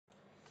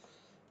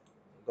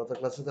গত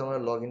ক্লাসে তো আমরা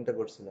লগ ইনটা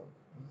করছিলাম,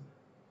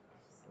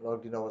 লগ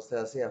ইন অবস্থায়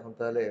আছি। এখন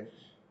তাহলে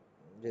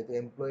যেহেতু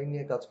এমপ্লয়ি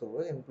নিয়ে কাজ করবো,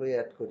 এমপ্লয়ি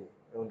অ্যাড করি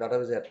এবং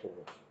ডাটাবেজে অ্যাড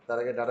করবো। তার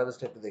আগে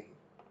ডাটাবেসটা একটু দেখি,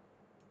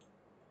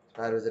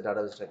 ফায়ারবেজের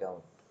ডাটাবেসটা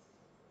কেমন।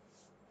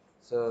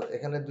 সো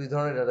এখানে দুই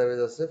ধরনের ডাটাবেস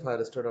আছে,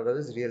 ফায়ারস্টোর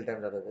ডাটাবেস, রিয়েল টাইম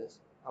ডাটাবেস।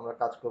 আমরা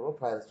কাজ করবো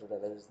ফায়ারস্টোর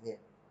ডাটাবেস নিয়ে।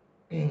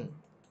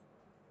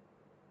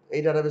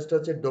 এই ডাটাবেসটা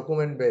হচ্ছে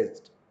ডকুমেন্ট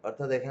বেসড,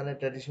 অর্থাৎ এখানে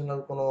ট্র্যাডিশনাল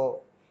কোনো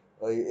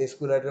ওই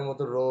এসকিউএলের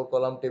মতো রো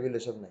কলাম টেবিল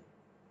এসব নেই।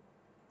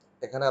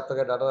 এখানে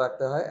আপনাকে ডাটা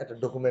রাখতে হয় একটা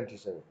ডকুমেন্ট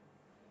হিসেবে।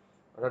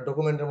 অর্থাৎ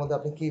ডকুমেন্টের মধ্যে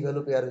আপনি কি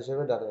ভ্যালু পেয়ার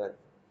হিসেবে ডাটা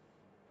রাখবেন,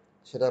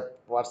 সেটা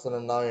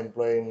পার্সনের নাম,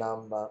 এমপ্লয়ির নাম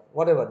বা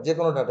হোয়াট এভার, যে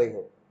কোনো ডাটাই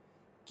হোক,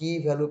 কি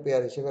ভ্যালু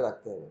পেয়ার হিসেবে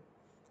রাখতে হবে।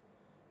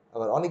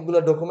 আবার অনেকগুলো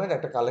ডকুমেন্ট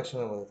একটা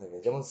কালেকশনের মধ্যে থাকে,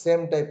 যেমন সেম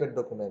টাইপের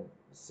ডকুমেন্ট,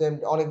 সেম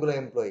অনেকগুলো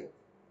এমপ্লয়ি,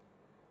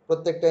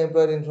 প্রত্যেকটা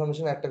এমপ্লয়ের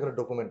ইনফরমেশন একটা করে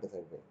ডকুমেন্টে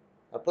থাকবে,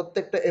 আর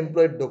প্রত্যেকটা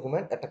এমপ্লয়ের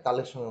ডকুমেন্ট একটা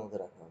কালেকশনের মধ্যে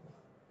রাখা হবে।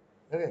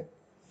 ওকে,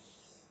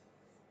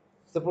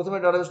 তো প্রথমে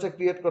ডাটাবেসটা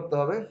ক্রিয়েট করতে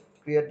হবে।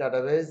 ক্রিয়েট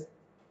ডাটাবেস,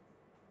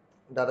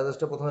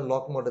 ডাটাবেসটা প্রথমে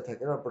লক মোডে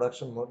থাকে বা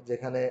প্রোডাকশন মোড,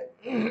 যেখানে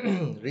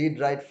রিড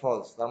রাইট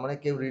ফলস, তার মানে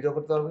কেউ রিডও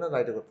করতে পারবে না,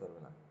 রাইটও করতে পারবে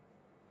না।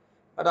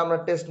 আর আমরা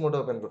টেস্ট মোডে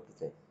ওপেন করতে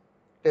চাই।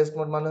 টেস্ট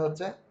মোড মানে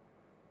হচ্ছে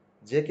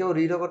যে কেউ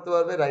রিডও করতে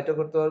পারবে, রাইটও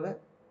করতে পারবে,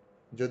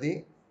 যদি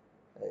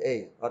এই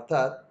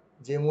অর্থাৎ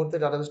যে মুহূর্তে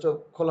ডাটাবেসটা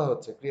খোলা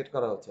হচ্ছে, ক্রিয়েট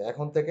করা হচ্ছে,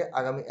 এখন থেকে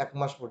আগামী 1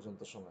 মাস পর্যন্ত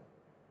সময়।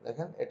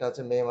 দেখেন, এটা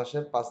হচ্ছে মে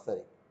মাসের 5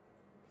 তারিখ,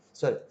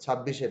 সরি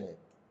 26শে মে।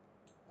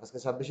 আজকে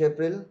 26শে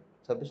এপ্রিল,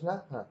 26 না,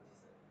 হ্যাঁ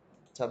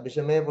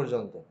 26শে মে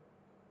পর্যন্ত।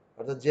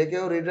 অর্থাৎ যে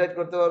কেউ রিড রাইট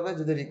করতে পারবে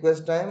যদি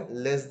রিকোয়েস্ট টাইম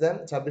লেস দেন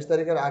 26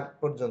 তারিখের আগ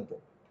পর্যন্ত,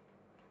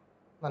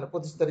 মানে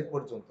 25 তারিখ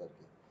পর্যন্ত আর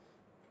কি।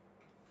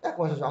 1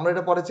 মাস আমরা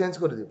এটা পরে চেঞ্জ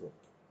করে দিব,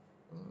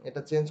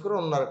 এটা চেঞ্জ করে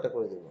অন্য আরেকটা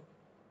করে দিব।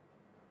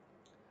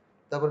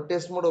 তারপর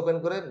টেস্ট মোড ওপেন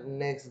করে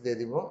নেক্সট দিয়ে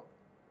দিব,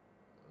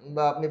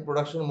 বা আপনি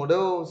প্রোডাকশন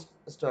মোডেও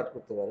স্টার্ট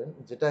করতে পারেন,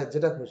 যেটা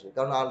যেটা খুশি,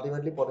 কারণ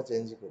আলটিমেটলি পরে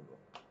চেঞ্জই করব।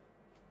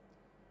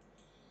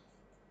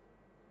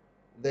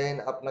 দেন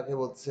আপনাকে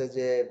বলছে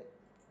যে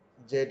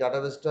যে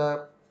ডাটাবেসটা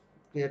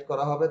ক্রিয়েট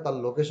করা হবে তার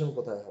লোকেশন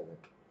কোথায় হবে।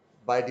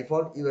 বাই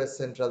ডিফল্ট ইউএস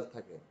সেন্ট্রাল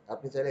থাকে,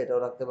 আপনি চাইলে এটাও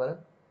রাখতে পারেন,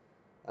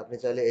 আপনি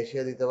চাইলে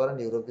এশিয়া দিতে পারেন,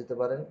 ইউরোপ দিতে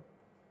পারেন,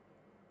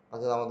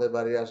 অর্থাৎ আমাদের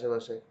বাড়ির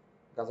আশেপাশে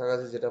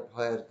কাছাকাছি যেটা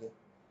হয় আর কি,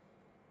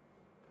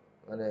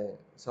 মানে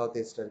সাউথ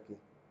ইস্ট আর কি।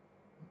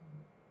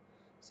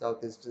 সাউথ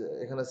ইস্ট,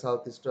 এখানে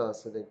সাউথ ইস্টও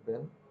আছে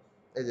দেখবেন,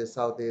 এই যে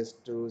সাউথ ইস্ট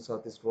 2,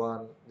 সাউথ ইস্ট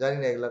 1, জানি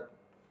না এগুলা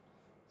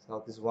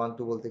সাউথ ইস্ট 1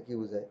 2 বলতে কি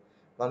বোঝায়।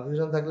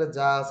 কনফিউশন থাকলে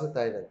যা আছে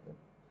তাই রাখবেন।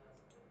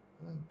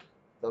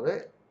 তবে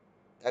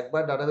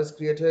একবার ডাটাবেস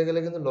ক্রিয়েট হয়ে গেলে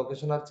কিন্তু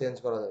লোকেশন আর চেঞ্জ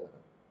করা যাবে না,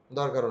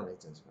 দরকারও নেই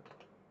চেঞ্জ করা।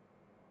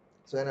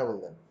 সো এনা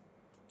বললেন।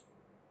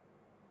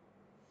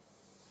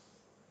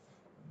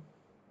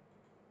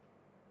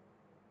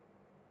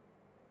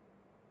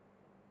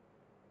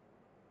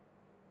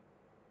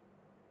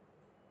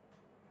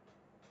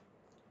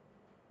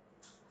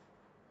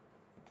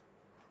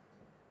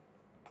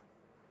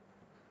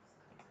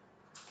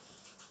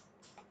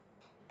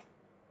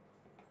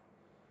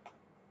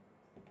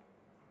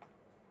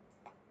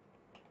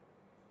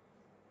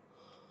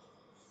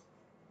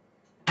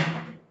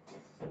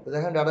 তো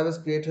দেখেন ডাটাবেস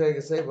ক্রিয়েট হয়ে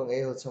গেছে এবং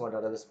এই হচ্ছে আমার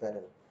ডাটাবেস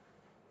প্যানেল।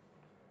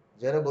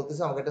 যেটা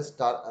বলতেছে আমাকে একটা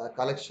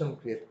কালেকশন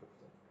ক্রিয়েট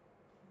করতে,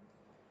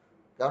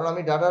 কারণ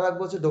আমি ডাটা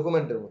রাখবো হচ্ছে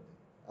ডকুমেন্টের মধ্যে,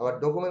 আবার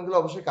ডকুমেন্টগুলো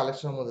অবশ্যই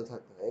কালেকশনের মধ্যে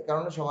থাকতে হয়। এই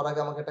কারণে সবার আগে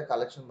আমাকে একটা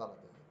কালেকশন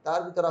বানাতে হয়, তার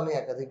ভিতরে আমি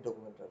একাধিক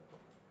ডকুমেন্ট রাখবো,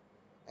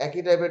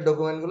 একই টাইপের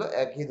ডকুমেন্টগুলো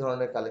একই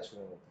ধরনের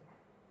কালেকশনের মধ্যে।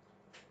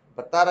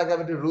 বাট তার আগে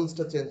আমি একটু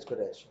রুলসটা চেঞ্জ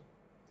করে আসি।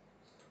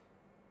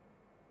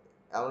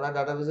 আমরা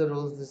ডাটাবেসের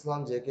রুলস দিছিলাম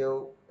যে কেউ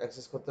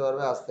অ্যাক্সেস করতে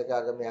পারবে আজ থেকে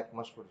আগামী 1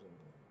 মাস পর্যন্ত।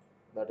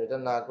 বাট এটা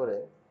না করে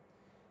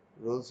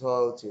রুলস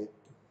হওয়া উচিত,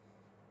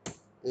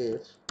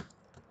 ইফ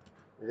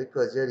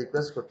রিকোয়েস্ট, যে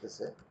রিকোয়েস্ট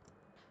করতেছে,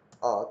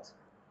 অথ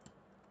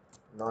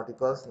নট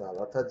ইকুয়ালস নাল,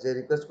 অর্থাৎ যে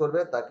রিকোয়েস্ট করবে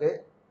তাকে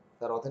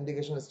তার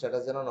অথেন্টিকেশন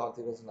স্ট্যাটাস যেন নট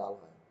ইকুয়ালস নাল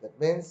হয়। দ্যাট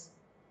মিনস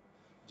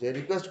যে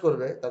রিকোয়েস্ট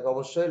করবে তাকে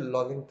অবশ্যই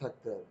লগ ইন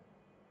থাকতে হবে,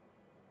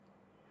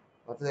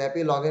 অর্থাৎ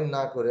অ্যাপে লগ ইন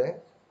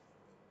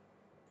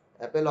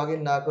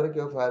না করে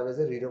কেউ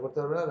ফায়ারবেজে রিডও করতে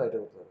পারবে না, রাইটও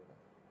করতে পারবে না।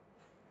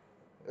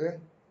 ওকে,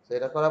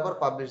 সেটা করার পর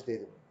পাবলিশ দিয়ে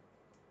দেবে।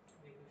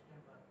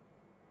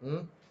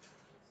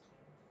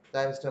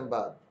 টাইম স্ট্যাম্প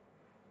বাদ,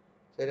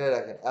 সেটাই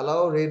রাখেন।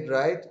 Allow read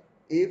write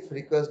if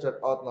request dot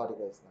অথ নট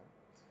ইকুয়ালস নাল।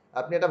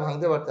 আপনি এটা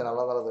ভাঙতে পারতেন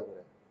আলাদা আলাদা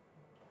করে,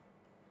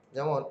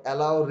 যেমন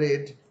অ্যালাউ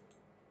রিড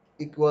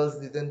ইকুয়ালস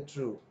দিতেন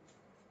ট্রু,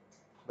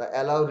 বা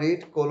অ্যালাউ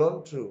রিড কোলন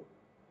ট্রু,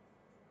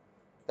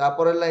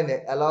 তারপরের লাইনে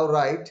অ্যালাউ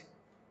রাইট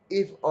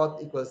ইফ অথ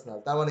ইকুয়ালস নাল।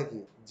 তার মানে কি,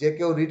 যে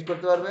কেউ রিড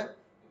করতে পারবে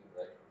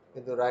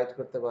কিন্তু রাইট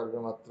করতে পারবে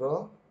মাত্র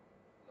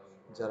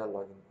যারা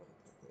লগ ইন করে।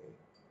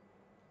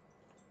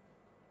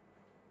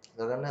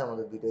 দরকার নেই,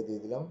 আমাদের দুটোই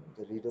দিয়ে দিলাম,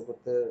 যে রিডও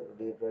করতে,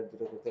 রিড রাইট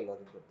দুটো করতে লগ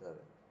ইন করতে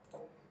হবে।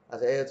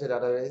 আচ্ছা, এই হচ্ছে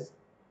ডাটাবেস।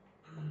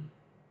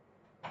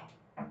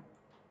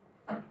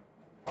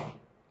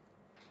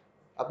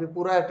 আপনি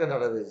পুরো একটা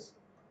ডাটাবেস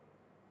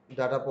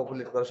ডাটা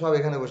পপুলেট করা সব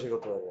এখানে বসে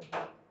করতে পারবেন,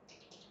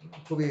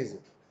 খুবই ইজি।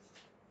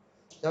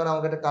 যেমন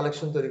আমাকে একটা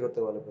কালেকশন তৈরি করতে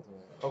বলে প্রথমে,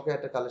 ওকে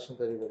একটা কালেকশন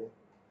তৈরি করি।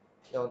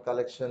 যেমন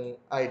কালেকশন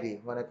আইডি,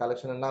 মানে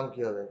কালেকশনের নাম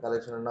কি হবে,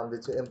 কালেকশনের নাম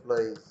দিচ্ছে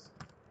এমপ্লয়িজ,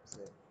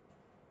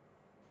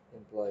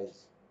 এমপ্লয়িজ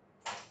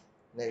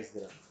নেক্সট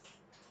দিলাম।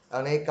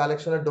 কারণ এই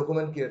কালেকশনের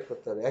ডকুমেন্ট ক্রিয়েট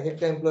করতে হবে, এক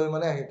একটা এমপ্লয়ি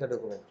মানে এক একটা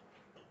ডকুমেন্ট।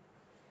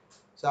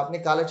 সো আপনি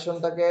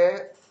কালেকশনটাকে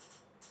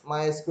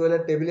মাইএসকিউএল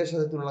এর টেবিলের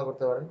সাথে তুলনা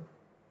করতে পারেন।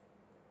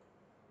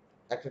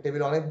 একটা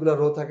টেবিল অনেকগুলো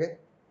রো থাকে,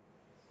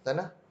 তাই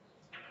না?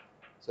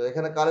 সো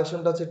এখানে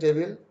কালেকশনটা হচ্ছে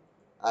টেবিল,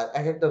 আর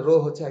এক একটা রো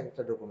হচ্ছে এক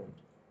একটা ডকুমেন্ট।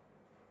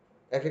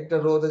 এক একটা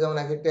রোতে যেমন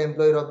এক একটা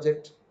এমপ্লয়ির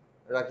অবজেক্ট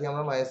রাখি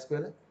আমরা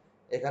মাইএসকিউএল এ,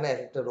 এখানে এক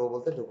একটা রো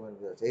বলতে ডকুমেন্ট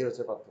বোঝাচ্ছে, এই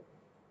হচ্ছে পার্থক্য।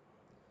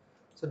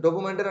 সো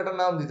ডকুমেন্টের একটা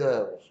নাম দিতে হয়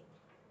অবশ্য,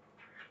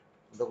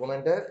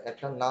 ডকুমেন্টের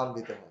একটা নাম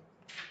দিতে হয়।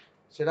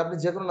 সেটা আপনি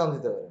যে কোনো নাম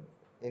দিতে পারেন,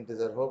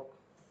 ইন্টিজার হোক,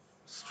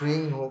 স্ট্রিং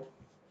হোক,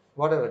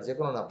 হোয়াটএভার, যে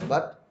কোনো নাম,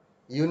 বাট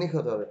ইউনিক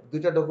হতে হবে।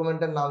 দুইটা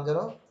ডকুমেন্টের নাম যেন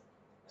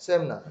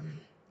সেম না হয়।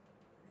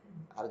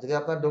 আর যদি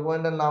আপনার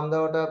ডকুমেন্টের নাম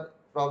দেওয়াটা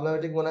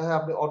প্রবলেমেটিক মনে হয়,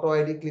 আপনি অটো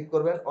আইডি ক্লিক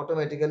করবেন,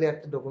 অটোমেটিক্যালি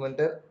একটা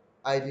ডকুমেন্টের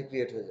আইডি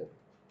ক্রিয়েট হয়ে যাবে,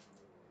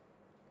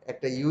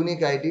 একটা ইউনিক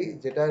আইডি,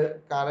 যেটা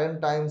কারেন্ট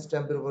টাইম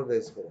স্ট্যাম্পের উপর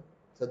বেস করে।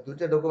 তো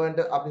দুইটা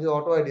ডকুমেন্টের আপনি যদি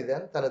অটো আইডি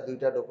দেন, তাহলে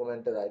দুইটা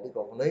ডকুমেন্টের আইডি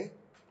কখনোই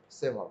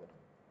সেম হবে না।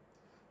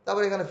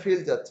 তারপর এখানে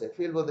ফিল্ড যাচ্ছে,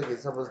 ফিল্ড বলতে কি,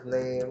 সাপোজ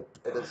নেম,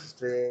 এটা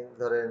স্ট্রিং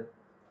ধরেন,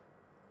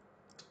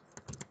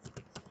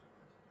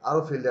 আরো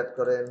ফিল্ড অ্যাড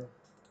করেন,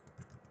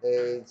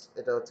 এজ,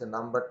 এটা হচ্ছে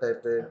নাম্বার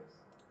টাইপের,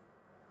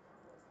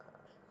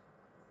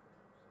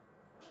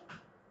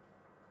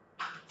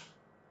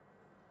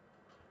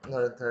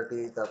 ধরেন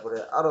 30, তারপরে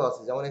আরো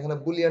আছে, যেমন এখানে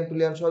বুলিয়ান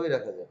টুলিয়ান সবই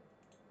রাখা যায়,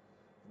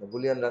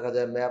 বুলিয়ান রাখা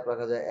যায়, ম্যাপ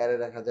রাখা যায়, অ্যারে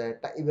রাখা যায়,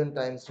 ইভেন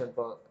টাইম স্ট্যাম্প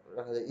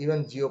রাখা যায়, ইভেন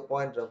জিও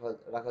পয়েন্ট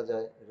রাখা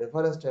যায়,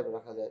 রেফারেন্স টাইপ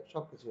রাখা যায়,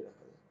 সব কিছুই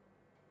রাখা যায়।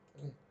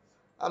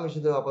 আমি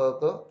শুধু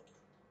আপাতত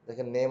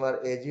দেখেন নেম আর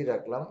এজই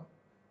রাখলাম,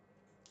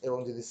 এবং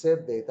যদি সেভ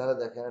দেই, তাহলে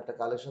দেখেন একটা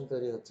কালেকশন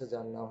তৈরি হচ্ছে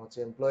যার নাম হচ্ছে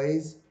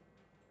এমপ্লয়িজ,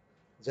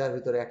 যার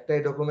ভিতরে একটাই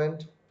ডকুমেন্ট।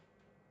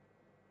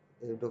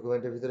 এই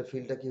ডকুমেন্টের ভিতরে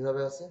ফিল্ডটা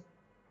কিভাবে আছে,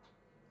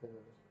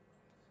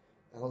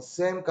 এখন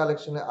সেম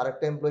কালেকশনে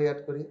আরেকটা এমপ্লয়ি অ্যাড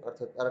করি,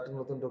 অর্থাৎ আরেকটা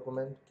নতুন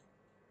ডকুমেন্ট,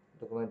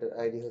 ডকুমেন্টের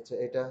আইডি হচ্ছে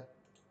এটা,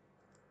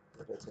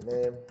 এটা হচ্ছে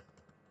নেম,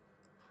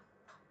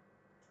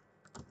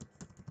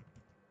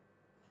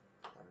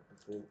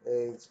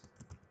 এজ,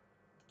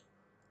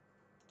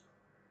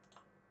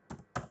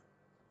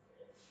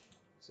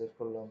 সেভ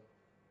করলাম।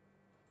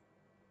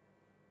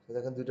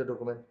 দেখেন দুইটা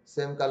ডকুমেন্ট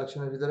সেম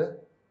কালেকশনের ভিতরে,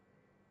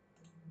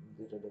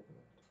 দুইটা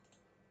ডকুমেন্ট।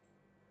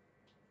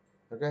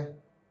 ওকে,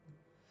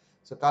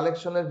 সো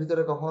কালেকশনের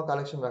ভিতরে কখনো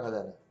কালেকশন রাখা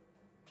যায় না,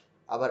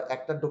 আবার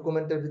একটা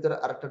ডকুমেন্টের ভিতরে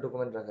আরেকটা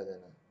ডকুমেন্ট রাখা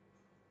যায় না।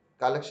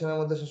 কালেকশনের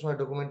মধ্যে সবসময়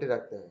ডকুমেন্টই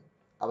রাখতে হয়,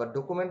 আবার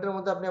ডকুমেন্টের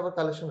মধ্যে আপনি আবার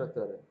কালেকশন রাখতে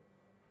পারেন।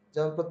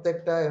 যেমন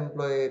প্রত্যেকটা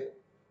এমপ্লয়ির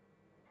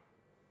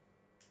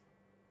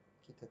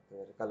কি থাকতে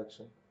পারে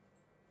কালেকশন,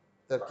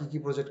 তার কি কি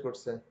প্রজেক্ট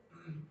করছে,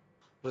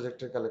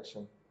 প্রজেক্টের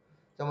কালেকশন।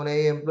 যেমন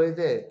এই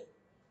এমপ্লয়িতে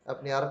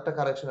আপনি আরেকটা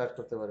কালেকশন অ্যাড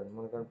করতে পারেন,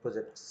 মনে করেন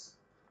প্রজেক্টস,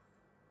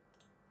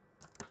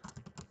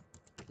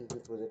 কি কি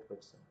প্রজেক্ট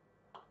করছে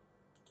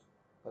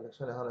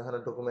কালেকশন, এখন এখানে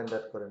ডকুমেন্ট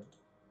অ্যাড করেন,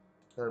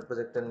 ধরেন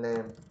প্রজেক্টের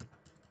নেম,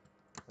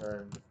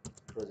 ধরেন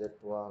প্রজেক্ট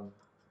 1,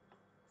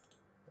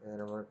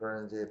 এখানে মনে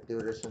করেন যে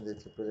ডিউরেশন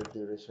দিচ্ছি, প্রজেক্ট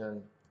ডিউরেশন,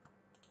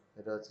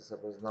 এটা হচ্ছে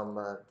সাপোজ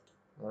নাম্বার,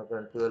 মনে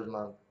করেন 12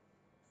 মান্থ,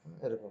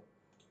 এরকম।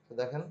 তো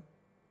দেখেন,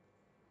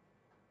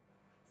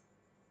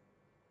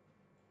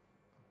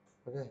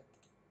 ওকে,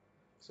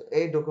 সো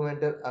এই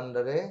ডকুমেন্টের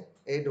আন্ডারে,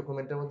 এই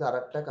ডকুমেন্টের মধ্যে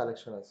আরেকটা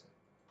কালেকশন আছে,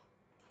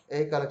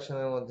 এই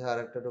কালেকশনের মধ্যে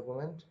আরেকটা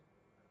ডকুমেন্ট,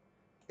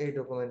 এই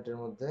ডকুমেন্টের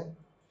মধ্যে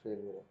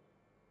ফিল্ডগুলো।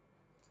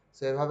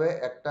 সো এভাবে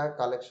একটা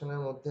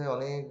কালেকশনের মধ্যে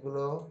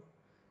অনেকগুলো,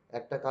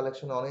 একটা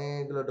কালেকশনে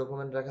অনেকগুলো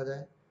ডকুমেন্ট রাখা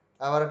যায়।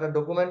 আবার একটা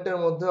ডকুমেন্টের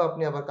মধ্যেও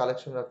আপনি আবার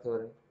কালেকশন রাখতে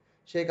পারেন,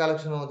 সেই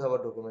কালেকশনের মধ্যে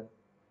আবার ডকুমেন্ট,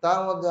 তার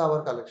মধ্যে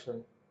আবার কালেকশন,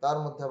 তার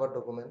মধ্যে আবার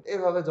ডকুমেন্ট,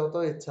 এইভাবে যত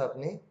ইচ্ছা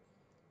আপনি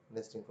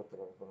নেস্টিং করতে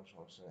পারেন, কোনো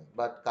সমস্যা নেই।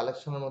 বাট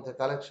কালেকশনের মধ্যে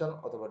কালেকশন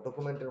অথবা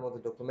ডকুমেন্টের মধ্যে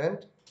ডকুমেন্ট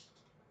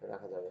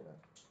রাখা যাবে না।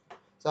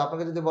 তো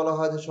আপনাকে যদি বলা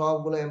হয় যে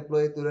সবগুলো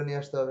এমপ্লয়ি তুলে নিয়ে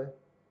আসতে হবে,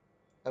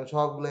 আমি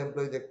সবগুলো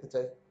এমপ্লয়ি দেখতে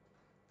চাই,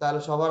 তাহলে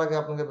সবার আগে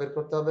আপনাকে বের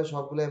করতে হবে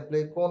সবগুলো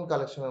এমপ্লয়ি কোন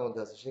কালেকশনের মধ্যে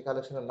আছে, সেই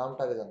কালেকশনের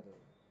নামটা আগে জানতে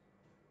হবে।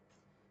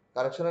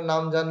 কালেকশনের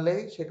নাম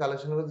জানলেই সেই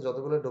কালেকশনের মধ্যে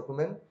যতগুলো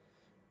ডকুমেন্ট,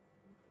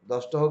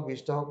 10টা হোক,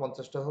 20টা হোক,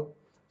 50টা হোক,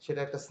 সেটা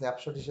একটা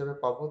স্ন্যাপশট হিসেবে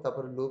পাবো।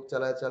 তারপরে লুপ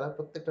চালায় চালায়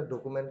প্রত্যেকটা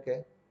ডকুমেন্টকে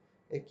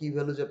এই কি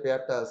ভ্যালু যে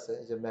পেয়ারটা আছে,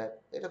 যে ম্যাপ,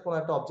 এটা কোনো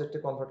একটা অবজেক্টে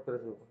কনভার্ট করে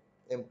ফেলবো,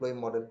 এমপ্লয়ি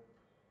মডেল,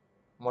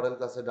 মডেল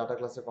ক্লাসে, ডাটা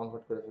ক্লাসে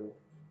কনভার্ট করে ফেলবো,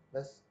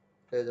 ব্যাস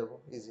পেয়ে যাবো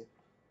ইজি।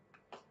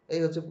 এই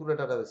হচ্ছে পুরো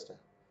ডাটাবেসটা,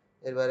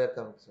 এর বাইরে আর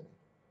তেমন কিছু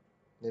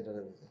নেই।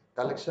 ডাটাবেসে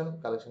কালেকশন,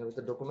 কালেকশনের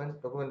ভিতরে ডকুমেন্ট,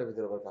 ডকুমেন্টের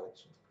ভিতরে আবার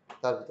কালেকশন,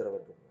 তার ভিতরে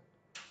আবার ডকুমেন্ট।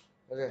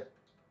 ওকে,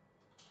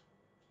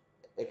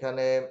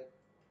 এখানে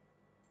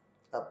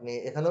আপনি,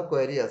 এখানেও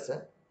কোয়েরি আছে,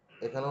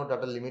 এখানেও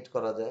ডাটা লিমিট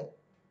করা যায়,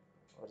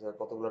 অর্থাৎ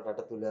কতগুলো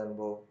ডাটা তুলে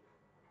আনবো,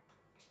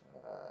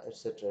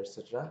 এটসেট্রা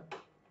এটসেট্রা।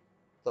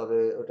 তবে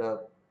ওটা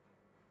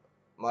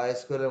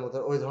মাইএসকিউএল এর মতো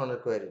ওই ধরনের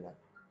কোয়েরি না,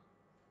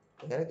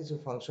 এখানে কিছু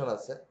ফাংশন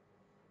আছে,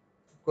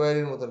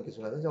 কোয়েরির মতন কিছু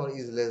না, যেমন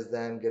is less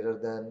than, greater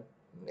than,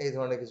 এই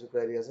ধরনের কিছু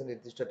কোয়েরি আছে,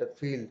 নির্দিষ্ট একটা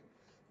ফিল্ড,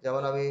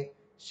 যেমন আমি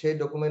সেই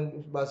ডকুমেন্ট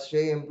বা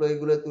সেই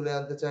এমপ্লয়িগুলো তুলে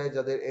আনতে চাই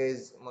যাদের এজ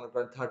মনে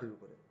করেন 30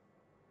 উপরে,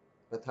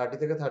 বা 30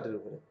 থেকে 30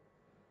 উপরে,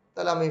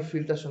 তাহলে আমি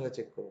ফিল্ডটার সঙ্গে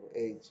চেক করব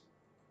age,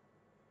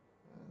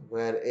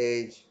 where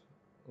age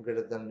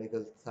greater than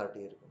equal 30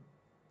 এরকম।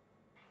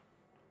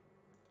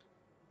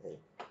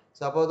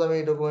 আপাতত আমি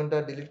এই ডকুমেন্টটা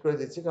ডিলিট করে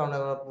দিচ্ছি, কারণ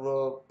আমরা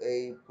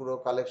পুরো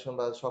কালেকশন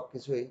বা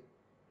সবকিছুই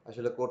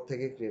আসলে কোড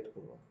থেকে ক্রিয়েট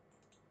করব।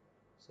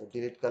 So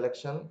delete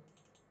collection,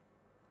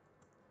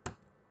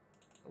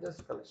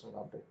 just collection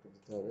update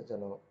দিতে হবে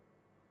যেন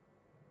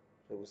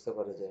সে বুঝতে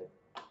পারে যে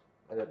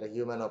এটা একটা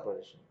হিউম্যান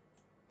অপারেশন।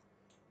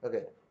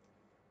 ওকে,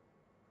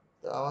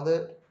 তো আমাদের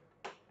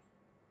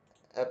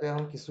অ্যাপে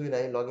এখন কিছুই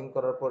নাই। লগ ইন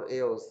করার পর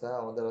এই অবস্থা।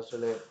 আমাদের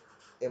আসলে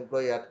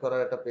এমপ্লয়ি অ্যাড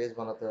করার একটা পেজ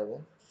বানাতে হবে।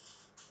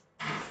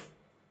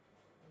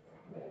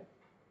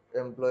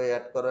 এমপ্লয়ি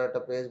অ্যাড করার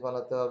একটা পেজ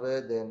বানাতে হবে,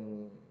 দেন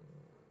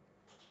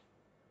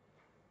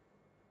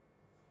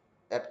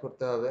অ্যাড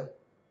করতে হবে।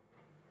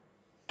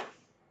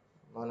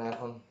 মানে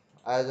এখন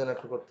আয়োজন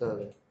একটু করতে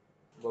হবে,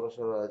 বড়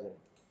সড়ো আয়োজন।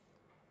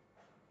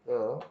 তো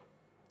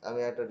আমি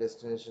একটা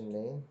ডেস্টিনেশন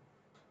নেই,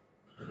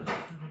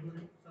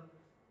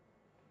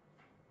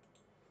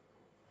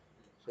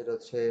 সেটা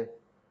হচ্ছে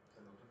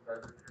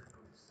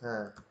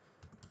হ্যাঁ,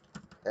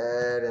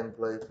 অ্যাড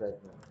এমপ্লয়ি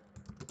ফ্র্যাগমেন্ট।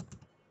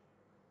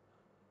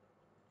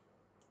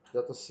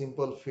 যত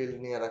সিম্পল ফিল্ড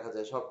নিয়ে রাখা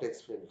যায়, সব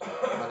টেক্সট ফিল্ড,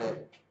 মানে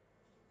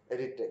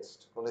এডিট টেক্সট,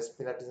 কোনো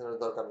স্পিনার টিজনের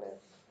দরকার নেই।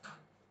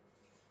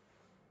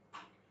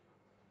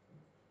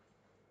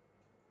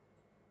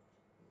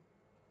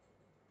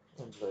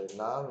 এমপ্লয়ির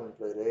নাম,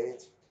 এমপ্লয়ির এজ,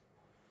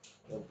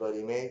 এমপ্লয়ির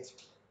ইমেজ,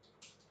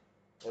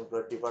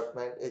 এমপ্লয়ির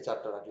ডিপার্টমেন্ট, এই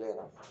চারটা রাখলেই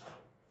না,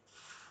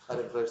 আর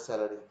এমপ্লয়ির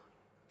স্যালারি,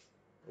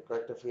 এই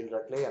কয়েকটা ফিল্ড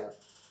রাখলেই না।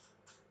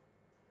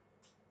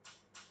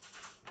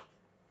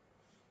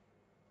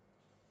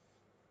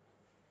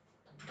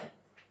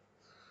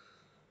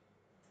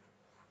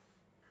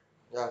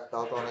 যাক,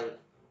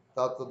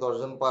 তাও তো 10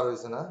 জন পার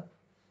হয়েছে না?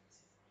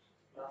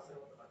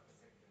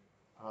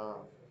 হ্যাঁ,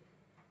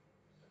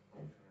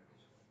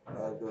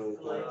 1 2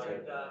 3 4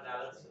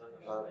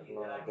 8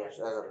 9 10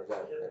 11,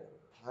 যাক 11।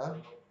 হ্যাঁ,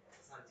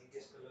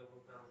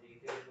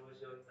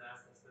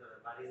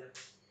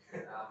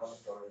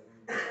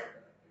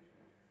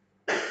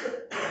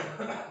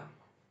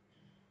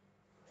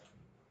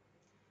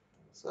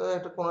 সো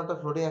একটা কোন একটা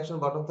ফ্লোটিং অ্যাকশন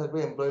বাটন থাকবে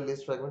এমপ্লয়ি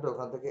লিস্ট ফ্র্যাগমেন্ট,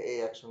 ওখান থেকে এই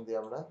অ্যাকশন দিয়ে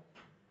আমরা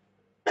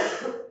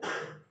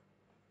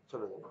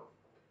চলে যাব।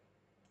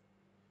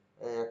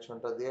 এই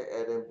অ্যাকশনটা দিয়ে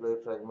অ্যাড এমপ্লয়ি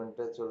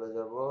ফ্র্যাগমেন্টে চলে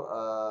যাব।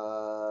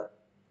 আর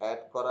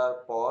অ্যাড করার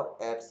পর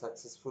অ্যাড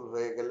সাকসেসফুল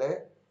হয়ে গেলে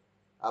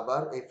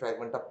আবার এই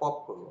ফ্র্যাগমেন্টটা পপ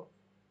করব।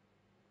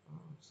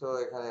 সো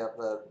এখানে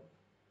আপনার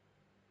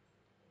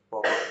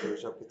পপ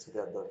সব কিছু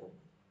দেওয়ার দরকার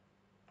নেই।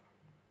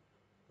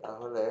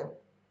 তাহলে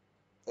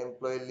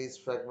এমপ্লয়ি লিস্ট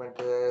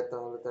ফ্র্যাগমেন্টে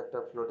তাহলে তো একটা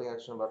ফ্লোটিং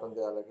অ্যাকশন বাটন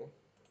দেওয়া লাগে,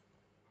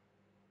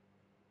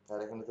 আর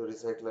এখানে তো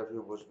রিসাইক্লার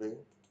ভিউ বসবেই।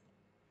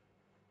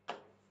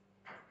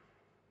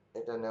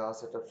 এটা নেওয়া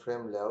আছে একটা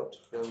ফ্রেম লেআউট।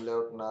 ফ্রেম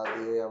লেআউট না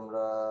দিয়ে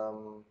আমরা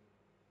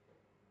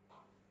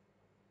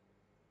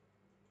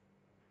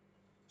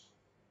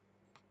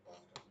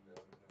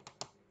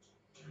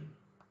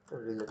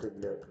রিলেটিভ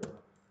লেআউট নেব।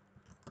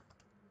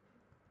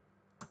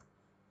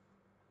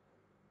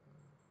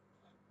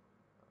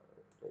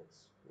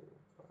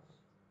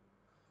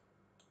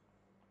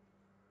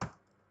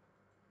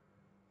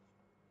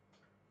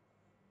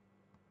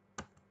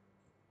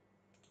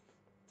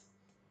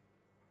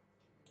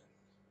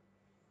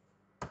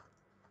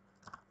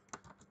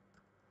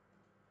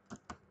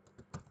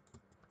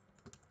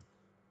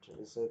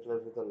 রিসাইক্লার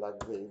ভিউ তো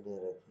লাগবেই,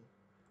 নিয়ে রাখি।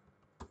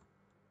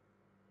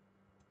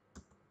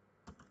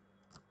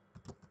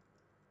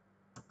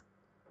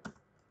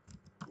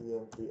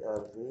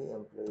 emprv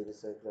এমপ্লয়ি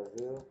রিসাইক্লার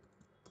ভিউ,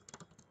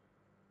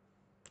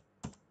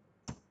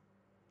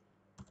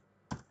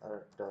 আর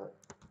একটা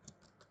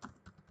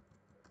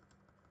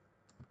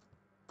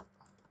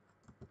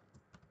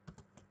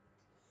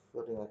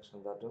ফ্লোটিং অ্যাকশন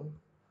বাটন।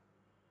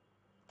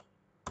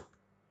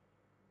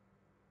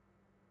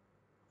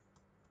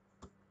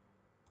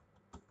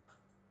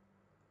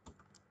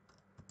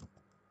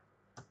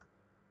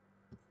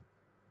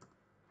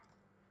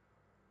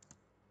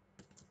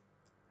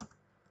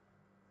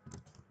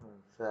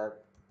 ফ্যাব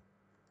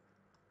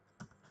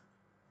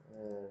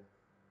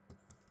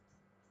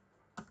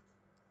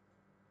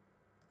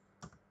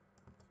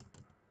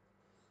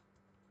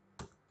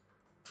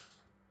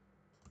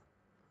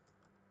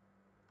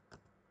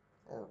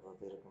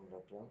এরকম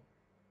রাখলাম।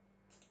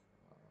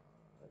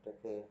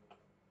 এটাকে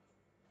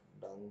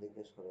ডান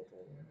দিকে সরাতে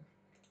হবে।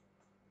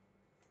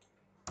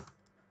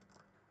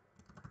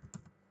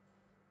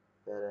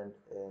 Parent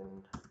and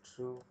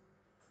true,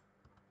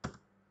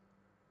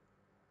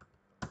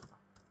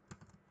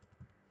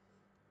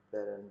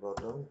 parent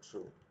bottom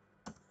true,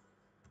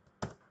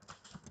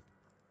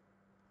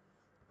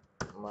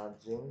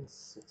 margin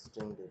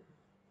 16 degree.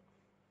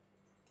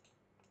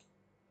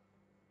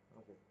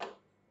 ওকে,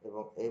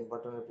 এবং এই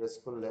বাটনে প্রেস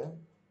করলে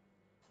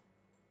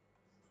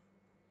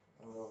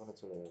আমরা ওখানে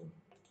চলে যাব।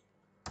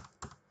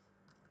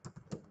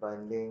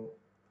 Binding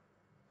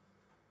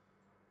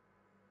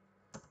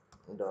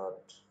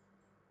dot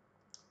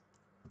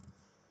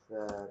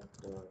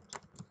fact dot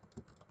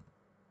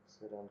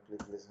set on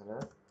click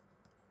listener,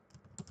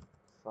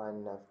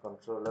 find nav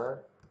controller,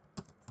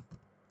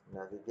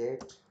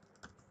 navigate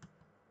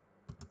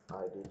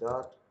id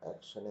dot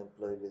action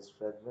employee list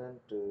fragment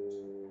to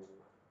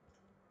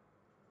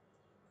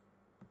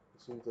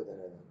কিছুই তো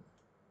দেখা যায় না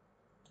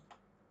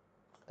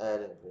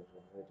add employee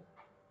fragment এটা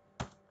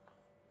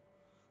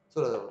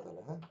চলে যাবো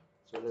তাহলে হ্যাঁ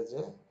চলে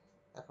যে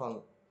এখন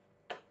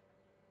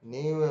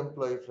নিউ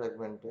এমপ্লয়ি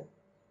ফ্র্যাগমেন্টে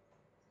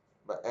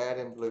বা অ্যাড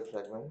এমপ্লয়ি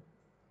ফ্র্যাগমেন্ট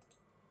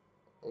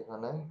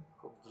এখানে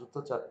খুব দ্রুত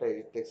চারটা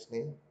এডিট টেক্সট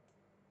নিই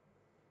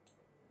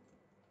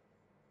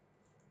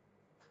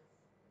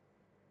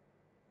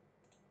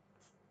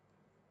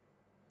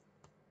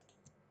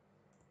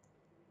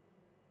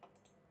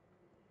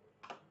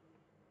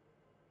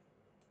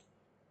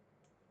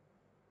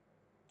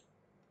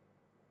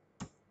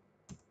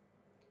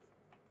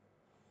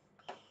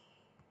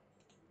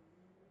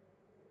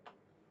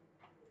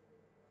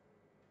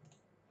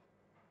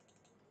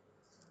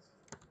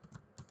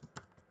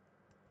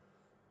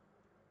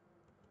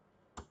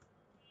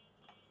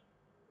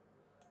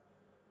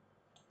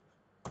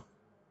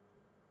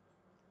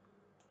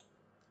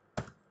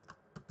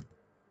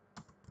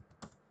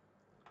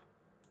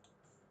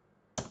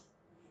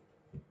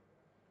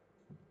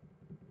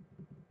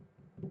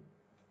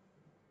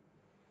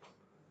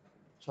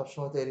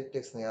সবসময় তো এডিট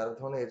টেক্সট নেই আরো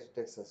ধরনের এডিট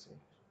টেক্সট আছে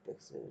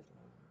টেক্সট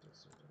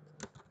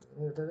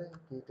এডিটরে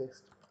কি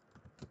text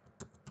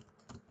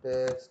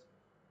text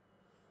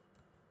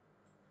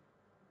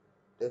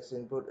text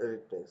input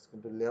edit text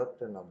কিন্তু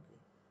লেআউটটার নাম কি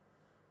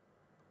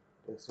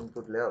text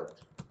input layout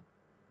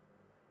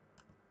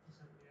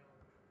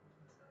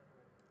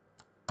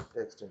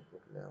text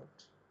input layout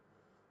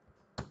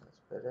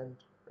transparent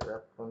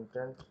rap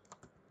content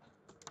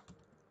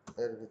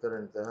এর ভিতরে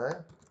নিতে হয়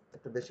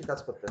একটু বেশি কাজ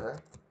করতে হয়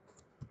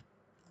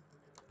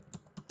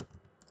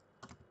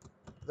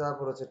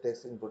তারপর হচ্ছে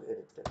text input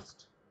edit text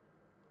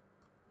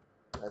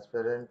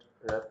transparent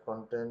rap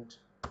content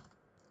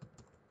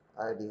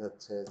ID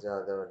হচ্ছে যা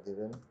দেওয়ার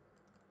দিবেন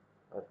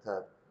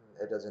অর্থাৎ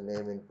এটা যে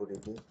নেম ইনপুট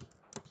ইডি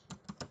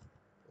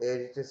এই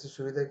এডিট টেক্সটের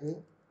সুবিধা কি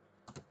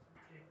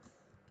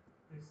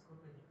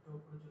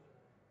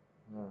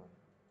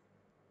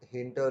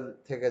হিন্টও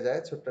থেকে যায়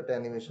ছোট্ট একটা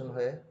অ্যানিমেশন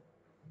হয়ে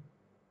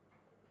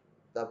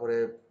তারপরে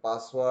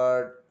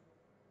পাসওয়ার্ড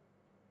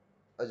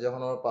যখন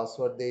আমরা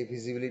পাসওয়ার্ড দিই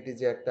ভিজিবিলিটি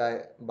যে একটা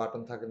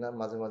বাটন থাকে না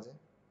মাঝে মাঝে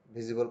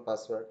ভিজিবল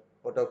পাসওয়ার্ড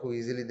ওটা খুব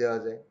ইজিলি দেওয়া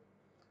যায়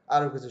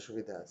আরো কিছু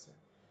সুবিধা আছে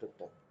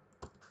টুকটাক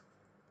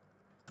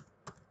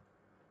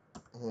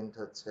হিন্ট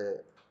হচ্ছে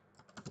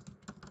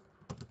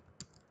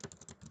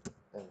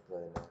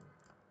এমপ্লয়ি নেম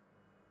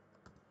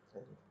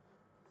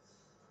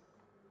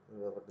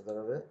ব্যাপারটা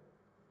দাঁড়াবে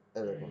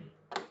এরকম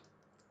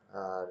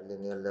আর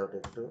লিনিয়ার লেআউট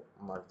একটু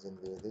মার্জিন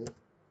দিয়ে দিই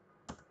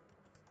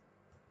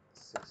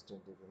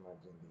 16 ডিগ্রি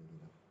মার্জিন দিয়ে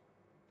দিলাম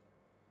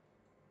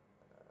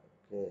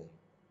ওকে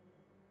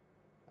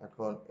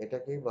এখন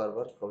এটাকেই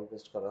বারবার কপি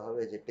পেস্ট করা হবে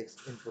এই যে টেক্সট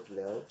ইনপুট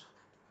লেআউট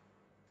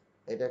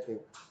এটাকে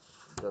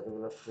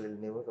যতগুলো ফিল্ড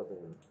নিব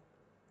ততগুলো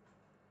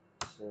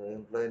সো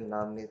এমপ্লয়ির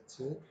নাম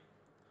নিচ্ছি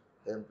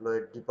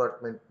এমপ্লয়ির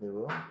ডিপার্টমেন্ট নিব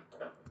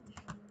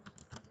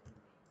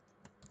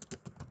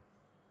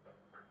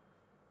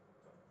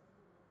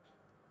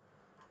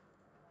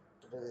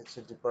এটা দিচ্ছি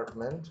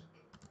ডিপার্টমেন্ট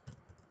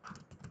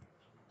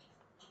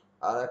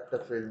আর একটা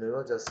ফিল্ড নিব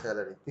জাস্ট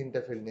স্যালারি তিনটা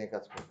ফিল্ড নিয়ে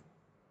কাজ করব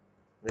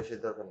বেশি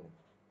দরকার নেই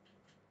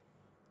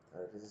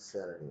আর দিস ইজ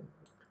স্যালারি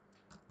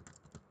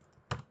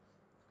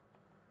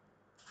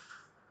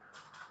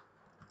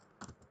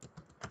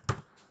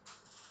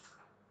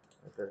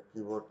এটার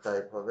কিবোর্ড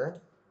টাইপ হবে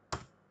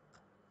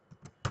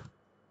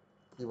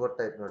কিবোর্ড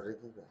টাইপ নোট রে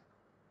কি কয়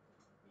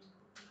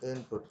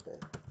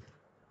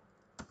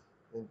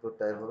ইনপুট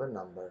টাইপ হবে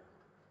নাম্বার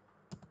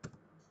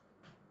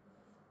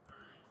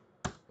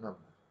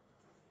নাম্বার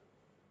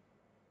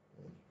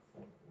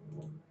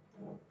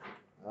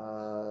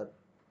আর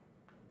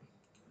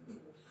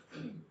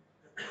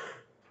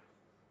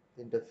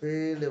তিনটা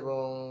ফিল্ড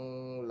এবং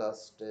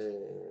লাস্টে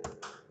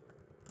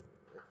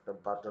একটা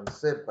বাটন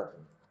সেভ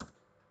বাটন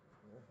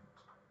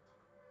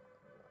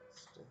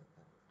লাস্টে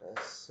একটা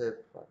save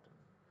button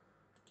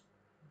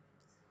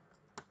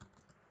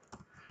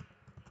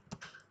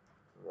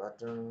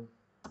button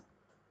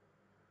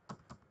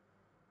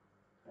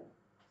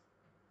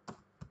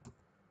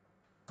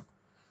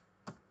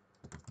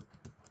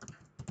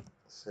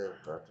save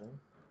button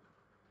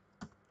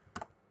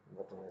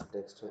বাটনের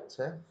টেক্সট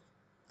হচ্ছে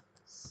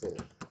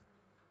সেভ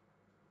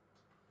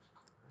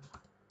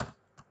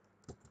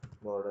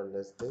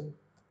বর্ডারলেস দেই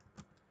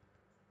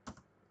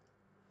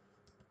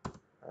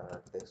আর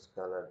টেক্সট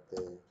কালার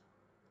দেই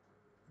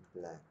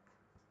ব্ল্যাক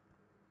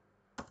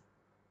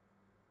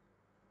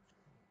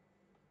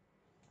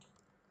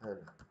হ্যাঁ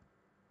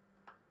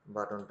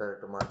বাটনটার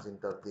একটু মার্জিন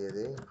টপ দিয়ে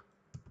দিই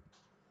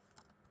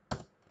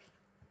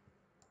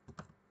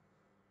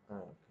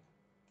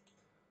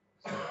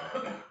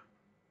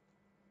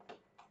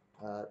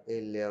আর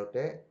এই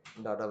লেআউটে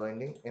ডাটা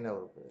বাইন্ডিং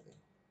এনেবল করে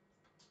দিই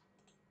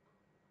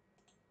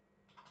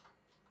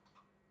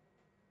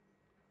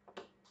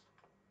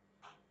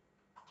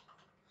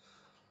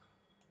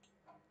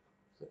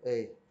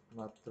এই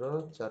মাত্র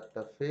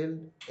 4টা ফিল্ড,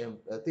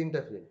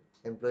 3টা ফিল্ড,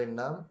 এমপ্লয়ির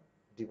নাম,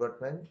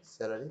 ডিপার্টমেন্ট,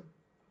 স্যালারি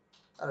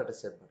আর একটা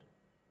সেভ বাটন।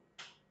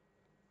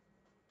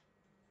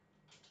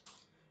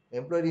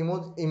 এমপ্লয়ির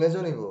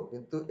ইমেজও নিব,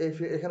 কিন্তু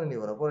এখানে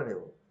নিব না, পরে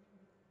নিব।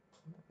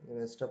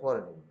 ইমেজটা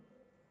পরে নিব,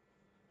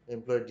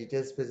 এমপ্লয়ির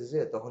ডিটেলস পেজে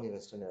যেয়ে তখন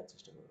ইমেজটা নেওয়ার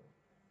চেষ্টা করব।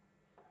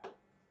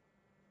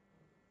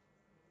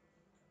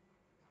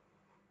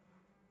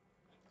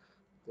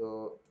 তো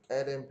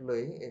অ্যাড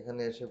এমপ্লয়ি,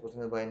 এখানে এসে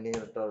প্রথমে বাইন্ডিং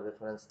এর একটা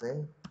রেফারেন্স নেই।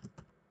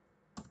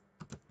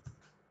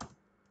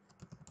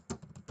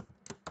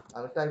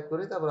 আমি টাইপ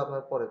করি, তারপর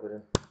আপনার পরে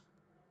করেন,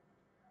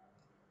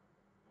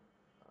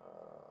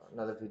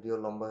 নাহলে ভিডিও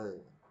লম্বা হয়ে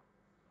যাবে।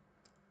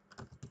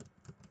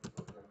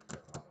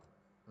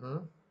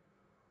 হুম,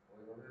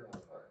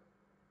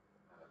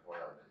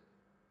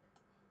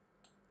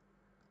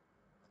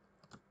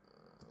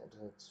 এটা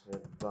হচ্ছে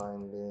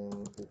binding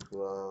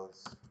equals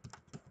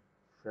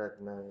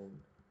fragment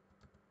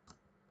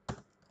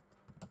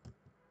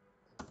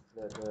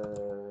flutter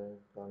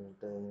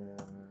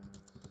containers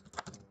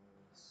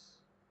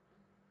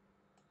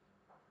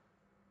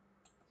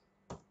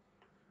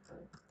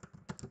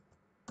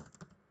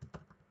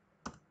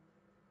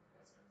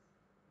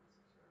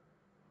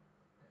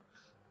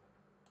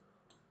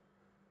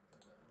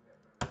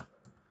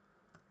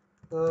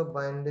তো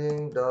binding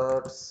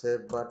dot save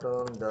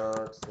button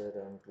dot set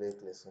and click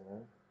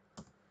listener.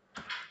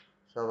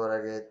 সবার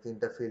আগে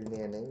 3টা ফিল্ড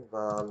নিয়ে নেই।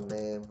 val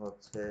নেম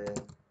হচ্ছে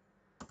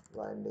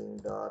বাইন্ডিং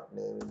ডট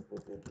নেম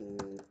ইনপুট ইটি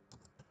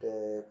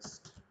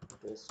টেক্সট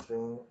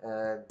স্ট্রিং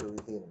 1 2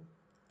 3।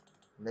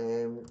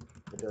 নেম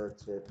এটা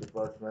হচ্ছে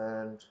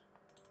ডিপার্টমেন্ট,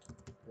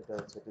 এটা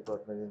হচ্ছে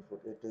ডিপার্টমেন্ট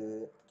ইনপুট ইটি,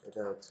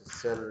 এটা হচ্ছে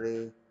স্যালারি।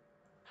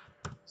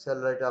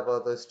 স্যালারিটা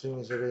আপাতত স্ট্রিং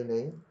হিসেবেই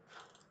নেই,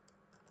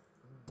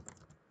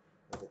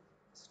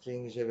 স্ট্রিং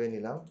হিসেবে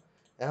নিলাম।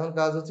 এখন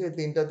কাজ হচ্ছে এই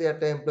 3টা দিয়ে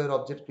একটা এমপ্লয়ের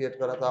অবজেক্ট ক্রিয়েট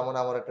করা। তো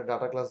আমার একটা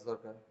ডাটা ক্লাস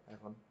দরকার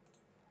এখন।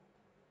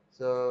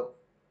 সো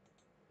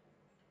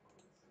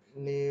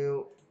নিউ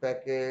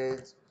প্যাকেজ,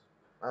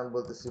 আমি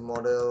বলতেছি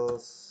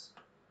মডেলস,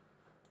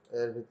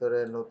 এর ভিতরে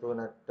নতুন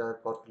একটা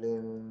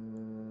কটলিন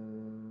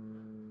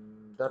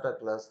ডাটা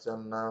ক্লাস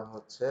যার নাম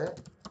হচ্ছে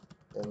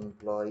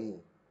এমপ্লয়ি।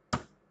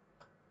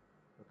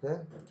 ওকে,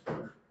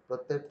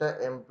 প্রত্যেকটা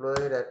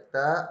এমপ্লয়ির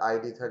একটা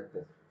আইডি থাকবে,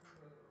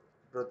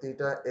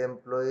 প্রতিটা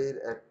এমপ্লয়ির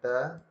একটা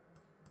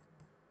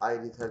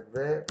আইডি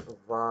থাকবে,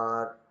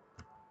 var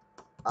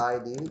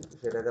আইডি,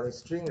 সেটাকে আমি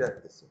স্ট্রিং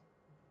রাখতেছি,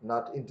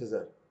 নট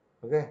ইন্টিজার।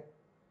 ওকে,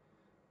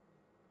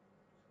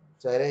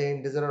 চাইলে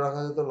ইন্টিজারও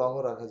রাখা যেত,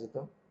 লংও রাখা যেত,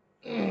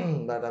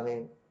 বাট আমি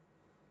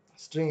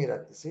স্ট্রিংই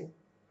রাখতেছি।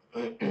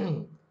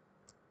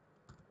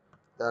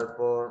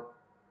 তারপর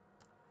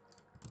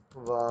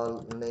val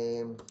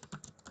নেম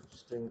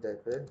স্ট্রিং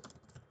টাইপের,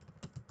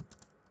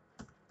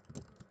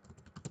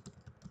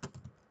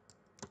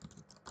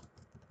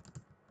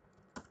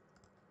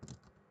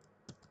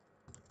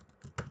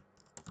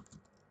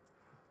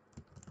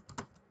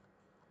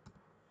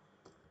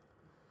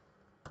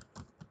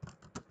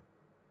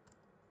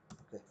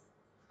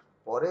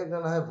 পরে এটা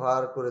না হয়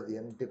var করে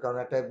দিয়েন, কারণ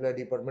একটা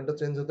ডিপার্টমেন্টও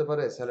চেঞ্জ হতে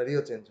পারে,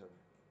 স্যালারিও চেঞ্জ হবে,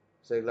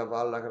 সেগুলা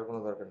val রাখার কোনো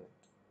দরকার নেই।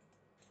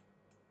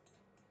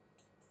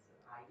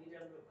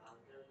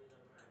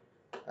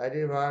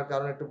 আইডি var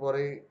কারণ একটু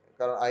পরেই,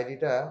 কারণ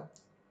আইডিটা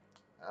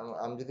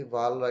আমি যদি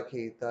val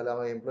রাখি তাহলে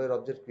আমার এমপ্লয়ের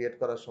অবজেক্ট ক্রিয়েট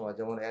করার সময়,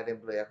 যেমন অ্যাড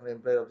এমপ্লয়ি, এখন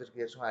এমপ্লয়ের অবজেক্ট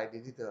ক্রিয়েট সময় আইডি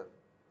দিতে হবে।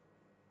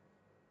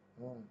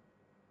 হুম,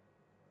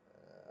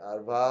 আর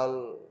val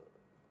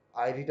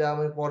আইডিটা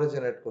আমি পরে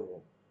জেনারেট করব,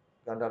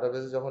 কারণ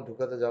ডাটাবেসে যখন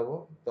ঢুকাতে যাব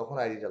তখন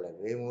আইডিটা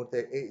লাগবে, এই মুহূর্তে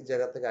এই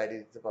জায়গা থেকে আইডি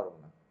দিতে পারবো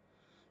না।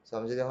 সো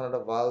আমি যদি এখন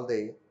একটা val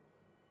দেই,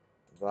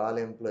 val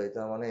এমপ্লয়ি,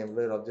 তার মানে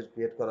এমপ্লয়ের অবজেক্ট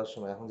ক্রিয়েট করার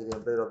সময়, এখন যদি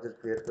এমপ্লয়ের অবজেক্ট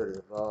ক্রিয়েট করি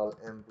val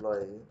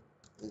এমপ্লয়ি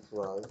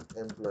ইকুয়াল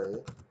এমপ্লয়ি,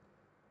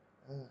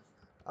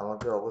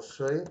 আমাকে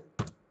অবশ্যই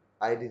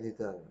আইডি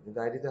দিতে হবে, কিন্তু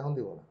আইডিটা এখন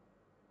দিব না,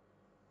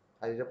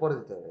 আইডিটা পরে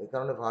দিতে হবে, এই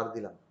কারণে var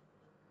দিলাম।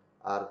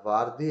 আর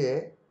var দিয়ে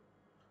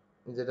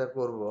যেটা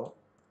করব,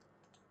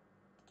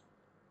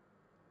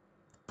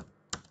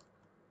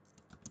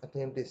 একটা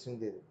এমটি স্ট্রিং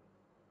দিয়ে দেব,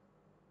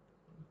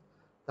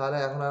 তাহলে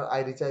এখন আর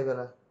আইডি চাইবে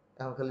না,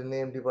 এখন খালি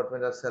নেম,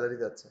 ডিপার্টমেন্ট আর স্যালারি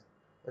যাচ্ছে।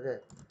 ওকে,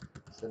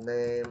 সো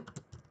নেম,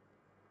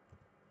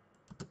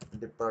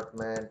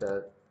 ডিপার্টমেন্ট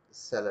আর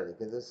স্যালারি,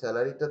 কিন্তু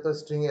স্যালারিটা তো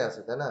স্ট্রিং এ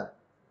আছে, তাই না?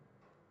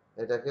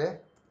 এটাকে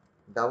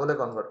ডাবলে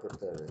কনভার্ট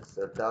করতে হবে।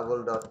 So double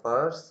dot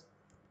purse,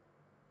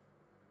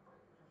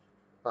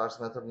 purse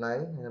method নাই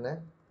এখানে,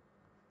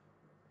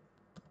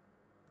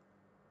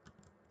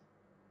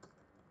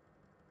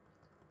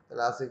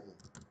 তাহলে আছে কি,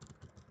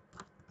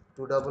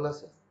 টু ডাবল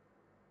আছে।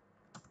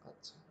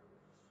 আচ্ছা,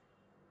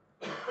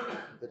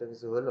 এটা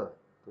কিছু হলো,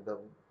 two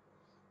double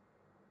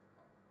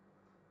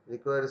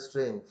required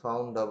string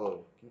found double,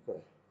 কি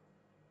করে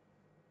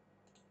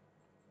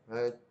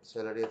ভাই,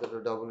 স্যালারি এত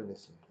ডাবলই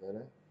নিচ্ছি, তাই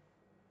না?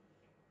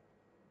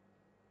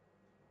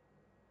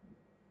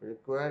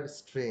 রিকোয়ার্ড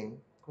স্ট্রিং,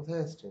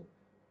 কোথায় স্ট্রিং?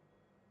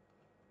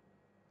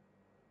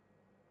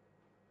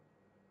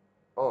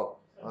 ও,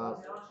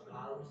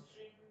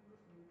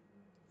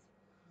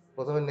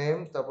 প্রথমে নেম,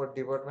 তারপর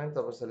ডিপার্টমেন্ট,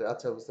 তারপর স্যালারি।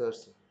 আচ্ছা, বুঝতে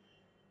পারছি।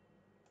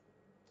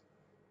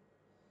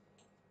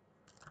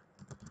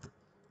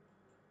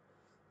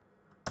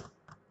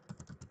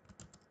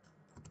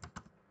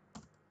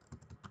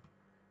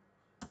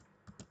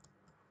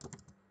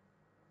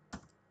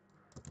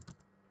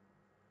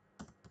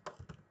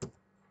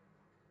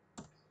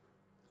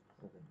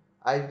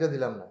 আইডিটা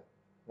দিলাম না,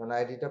 কারণ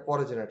আইডিটা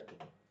পরে জেনারেট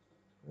করবো।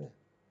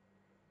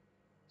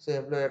 সো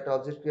এমপ্লয়ি একটা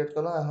অবজেক্ট ক্রিয়েট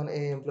করলাম, এখন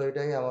এই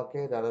এমপ্লয়িটাই আমাকে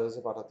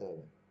ডাটাবেসে পাঠাতে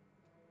হবে।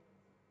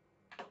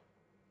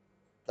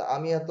 তা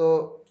আমি এত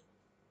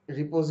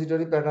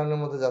রিপোজিটরি প্যাটার্নের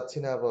মধ্যে যাচ্ছি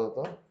না আপাতত।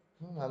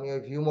 আমি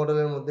ওই ভিউ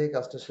মডেলের মধ্যেই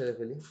কাজটা সেরে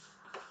ফেলি,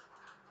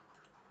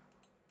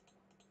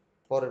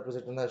 পরের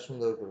প্রজেক্টটা না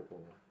সুন্দর করে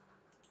করবো।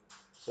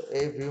 সো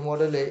এই ভিউ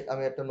মডেলে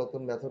আমি একটা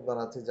নতুন মেথড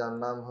বানাচ্ছি যার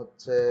নাম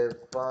হচ্ছে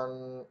ফান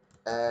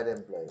অ্যাড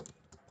এমপ্লয়ি,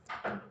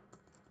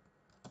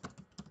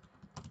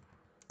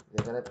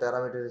 যেখানে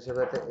প্যারামিটার হিসেবে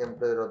একটা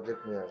এমপ্লয়ির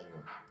অবজেক্ট নিয়ে আসবো।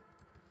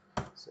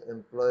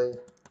 এমপ্লয়ি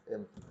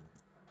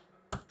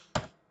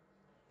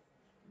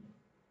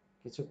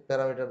কিছু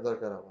প্যারামিটার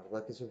দরকার আমার, বা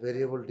কিছু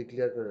ভেরিয়েবল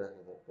ডিক্লেয়ার করে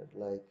রাখা দরকার,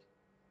 লাইক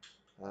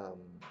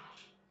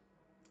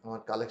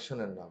আমার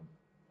কালেকশনের নাম,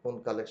 কোন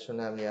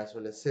কালেকশনে আমি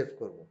আসলে সেভ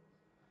করব।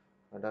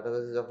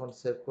 ডাটাবেসে যখন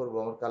সেভ করব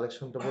আমার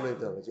কালেকশনটা বলে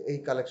দিতে হবে যে এই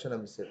কালেকশন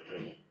আমি সেভ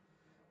করব।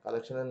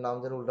 কালেকশনের নাম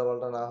যেন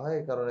উল্টাপাল্টা না হয়,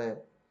 এই কারণে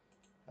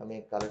আমি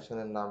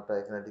কালেকশনের নামটা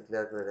এখানে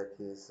ডিক্লেয়ার করে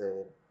রাখি, সে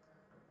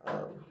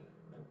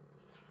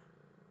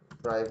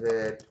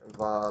প্রাইভেট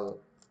ভাল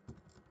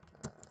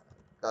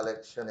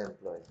কালেকশন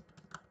এমপ্লয়ি।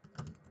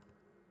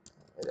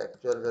 এর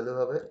অ্যাকচুয়াল ভ্যালু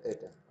হবে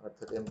এটা,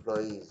 অর্থাৎ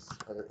এমপ্লয়িজ,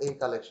 অর্থাৎ এই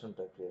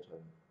কালেকশনটা ক্রিয়েট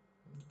হবে।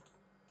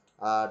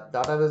 আর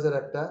ডাটাবেসের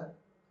একটা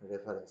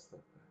রেফারেন্স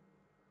দরকার।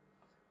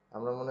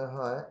 আমরা মনে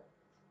হয়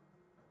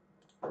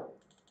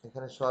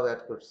এখানে সব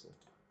অ্যাড করছি,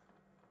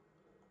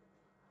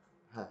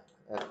 হ্যাঁ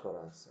অ্যাড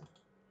করা আছে।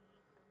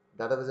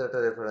 ডাটাবেসের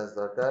একটা রেফারেন্স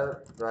দরকার,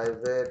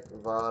 প্রাইভেট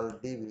ভাল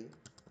ডিবি,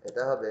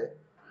 এটা হবে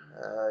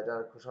এটা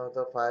খুব সম্ভবত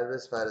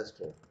ফায়ারবেস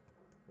ফায়ারস্টোর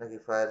নাকি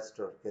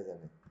ফায়ারস্টোর কে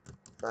জানে,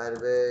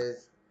 ফায়ারবেস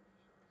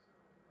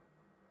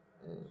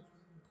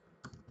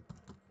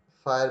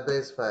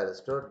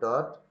ফায়ারস্টোর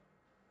ডট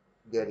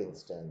গেট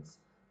ইনস্ট্যান্স,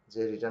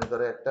 যে রিটার্ন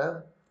করে একটা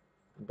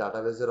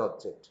ডাটাবেসের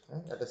অবজেক্ট,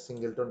 হ্যাঁ একটা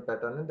সিঙ্গেলটন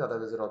প্যাটার্নে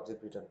ডাটাবেসের অবজেক্ট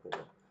রিটার্ন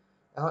করবে।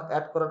 এখন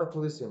অ্যাড করাটা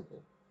খুবই সিম্পল,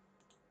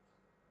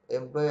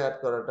 এমপ্লয়ি অ্যাড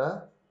করাটা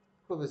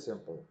খুবই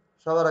সিম্পল।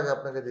 সবার আগে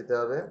আপনাকে দিতে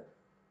হবে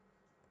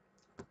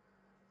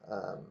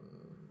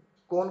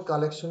কোন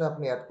কালেকশনে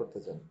আপনি অ্যাড করতে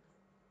চান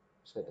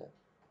সেটা।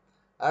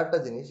 আরেকটা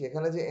জিনিস,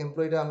 এখানে যে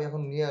এমপ্লয়িটা আমি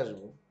এখন নিয়ে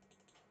আসবো,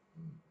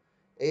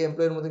 এই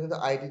এমপ্লয়ির মধ্যে কিন্তু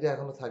আইডিটা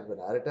এখনো থাকবে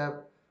না। আর এটা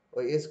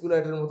ওই এসকিউএল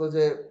আইডির মতো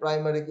যে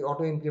প্রাইমারি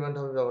অটো ইনক্রিমেন্ট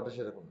হবে ব্যাপারটা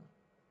সেরকম না,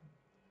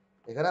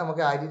 এখানে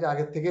আমাকে আইডিটা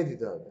আগের থেকেই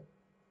দিতে হবে।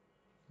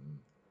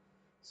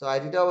 সো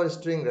আইডিটা আবার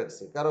স্ট্রিং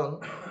রাখছি, কারণ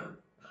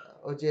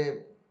ওই যে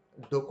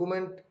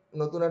ডকুমেন্ট,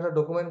 নতুন একটা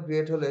ডকুমেন্ট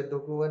ক্রিয়েট হলে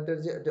ডকুমেন্টের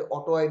যে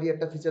অটো আইডি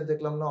একটা ফিচার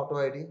দেখলাম না, অটো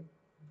আইডি,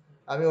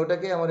 আমি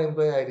ওটাকে আমার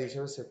এমপ্লয়ি আইডি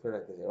হিসেবে সেভ করে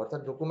রাখতে চাই।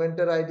 অর্থাৎ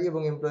ডকুমেন্টের আইডি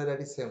এবং এমপ্লয়ের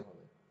আইডি সেম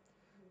হবে।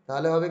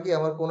 তাহলে হবে কি,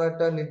 আমার কোনো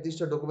একটা নির্দিষ্ট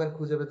ডকুমেন্ট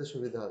খুঁজে পেতে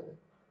সুবিধা হবে।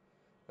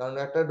 কারণ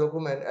একটা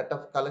ডকুমেন্ট, একটা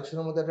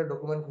কালেকশনের মধ্যে একটা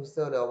ডকুমেন্ট খুঁজতে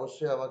হলে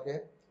অবশ্যই আমাকে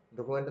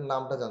ডকুমেন্টের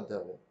নামটা জানতে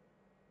হবে।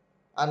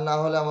 আর না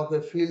হলে আমাকে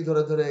ফিল্ড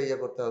ধরে ধরে ইয়ে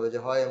করতে হবে যে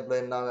হয়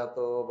এমপ্লয়ের নাম এত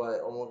বা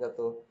অমুক এত।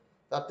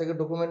 তার থেকে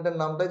ডকুমেন্টের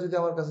নামটাই যদি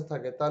আমার কাছে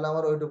থাকে তাহলে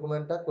আমার ওই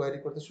ডকুমেন্টটা কোয়েরি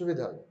করতে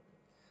সুবিধা হবে।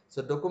 সো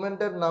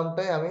ডকুমেন্টের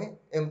নামটাই আমি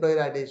এমপ্লয়ের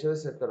আইডি হিসেবে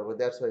সেট করবো,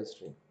 দ্যাটস ওয়াই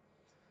স্ট্রিং।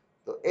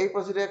 তো এই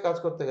প্রসিডিউরে কাজ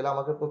করতে গেলে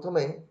আমাকে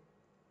প্রথমেই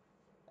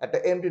একটা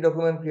এমটি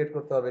ডকুমেন্ট ক্রিয়েট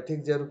করতে হবে, ঠিক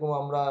যেরকম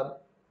আমরা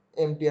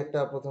এমটি একটা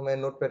প্রথমে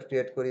নোটপ্যাড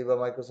ক্রিয়েট করি বা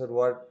মাইক্রোসফট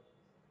ওয়ার্ড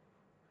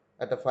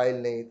একটা ফাইল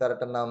নেই, তার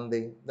একটা নাম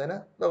দেই, তাই না?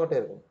 ব্যাপারটা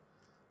এরকম।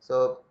 সো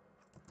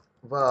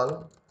ভাল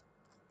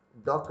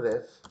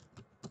ডকরেফ,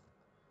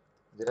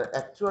 যেটা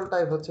অ্যাকচুয়াল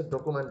টাইপ হচ্ছে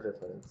ডকুমেন্ট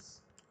রেফারেন্স,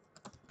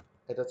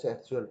 এটা হচ্ছে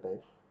অ্যাকচুয়াল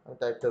টাইপ, আমি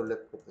টাইপটা উল্লেখ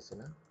করতেছি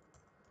না,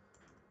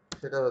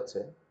 সেটা হচ্ছে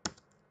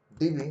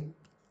ডিবি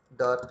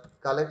ডট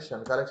কালেকশন,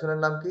 কালেকশনের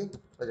নাম কি,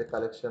 ওই যে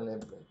কালেকশন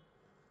এমপ্লয়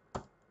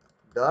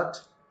ডট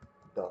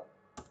ডক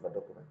বা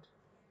ডকুমেন্ট।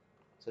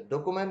 সো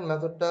ডকুমেন্ট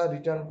মেথডটা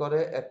রিটার্ন করে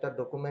একটা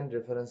ডকুমেন্ট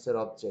রেফারেন্সের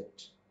অবজেক্ট,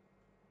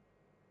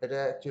 এটা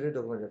অ্যাকচুয়ালি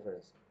ডকুমেন্ট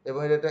রেফারেন্স, এবং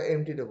এটা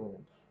এমটি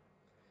ডকুমেন্ট।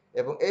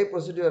 এবং এই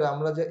প্রসিডিওরে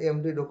আমরা যে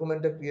এমটি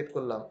ডকুমেন্টটা ক্রিয়েট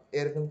করলাম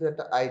এর কিন্তু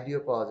একটা আইডিও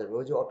পাওয়া যাবে,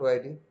 ওই যে অটো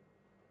আইডি,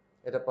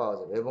 এটা পাওয়া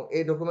যাবে। এবং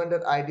এই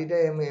ডকুমেন্টের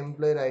আইডিটাই আমি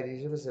এমপ্লয়ের আইডি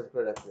হিসেবে সেভ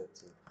করে রাখতে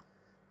যাচ্ছি,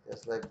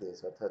 জাস্ট লাইক দিস।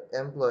 অর্থাৎ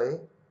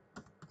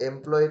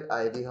এমপ্লয়ের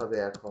আইডি হবে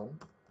এখন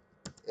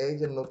এই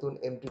যে নতুন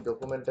এমটি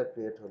ডকুমেন্টটা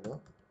ক্রিয়েট হলো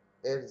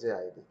এর যে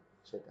আইডি,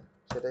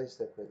 সেটাই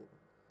সেভ করে দিব।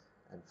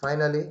 এন্ড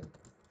ফাইনালি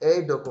এই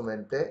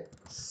ডকুমেন্টে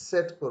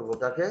সেট করব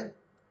কাকে,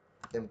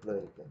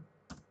 এমপ্লয়িকে।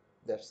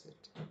 দ্যাটস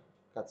ইট,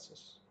 কাজ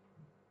শেষ।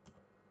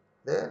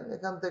 দেন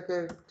এখান থেকে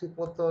ঠিক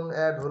মতন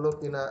অ্যাড হলো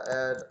কিনা,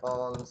 add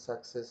on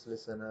success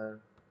listener,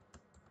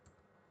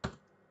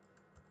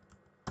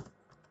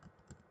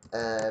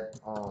 add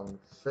on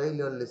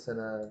failure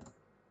listener,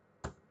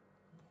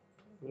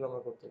 এগুলো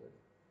আমরা করতে পারি।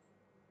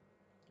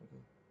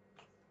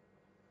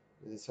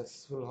 যদি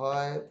সাকসেসফুল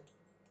হয়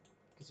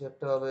কিছু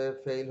একটা হবে,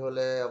 ফেইল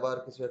হলে আবার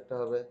কিছু একটা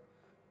হবে,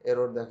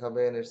 এরর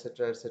দেখাবেন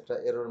এটসেট্রা এটসেট্রা।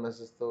 এরর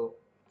মেসেজ তো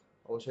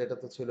অবশ্যই এটা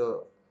তো ছিল,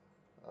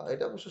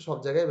 এটা অবশ্য সব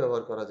জায়গায়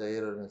ব্যবহার করা যায়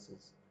এরর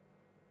মেসেজ।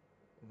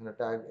 এখানে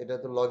ট্যাগ, এটা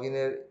তো লগ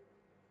ইনের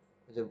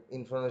যে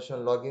ইনফরমেশন,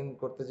 লগ ইন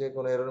করতে যে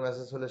কোনো এরর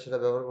মেসেজ হলে সেটা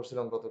ব্যবহার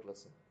করছিলাম কত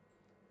ক্লাসে,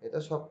 এটা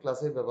সব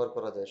ক্লাসেই ব্যবহার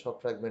করা যায়, সব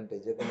ফ্র্যাগমেন্টে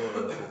যে কোনো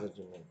এরর মেসেজের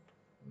জন্য।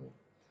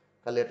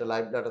 খালি একটা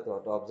লাইভ ডাটা তো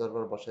একটা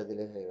অবজারভার বসায়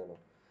দিলে হয়ে গেল।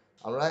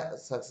 আমরা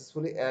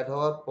সাকসেসফুলি অ্যাড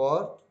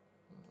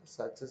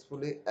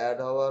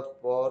হওয়ার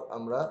পর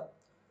আমরা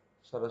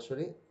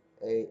সরাসরি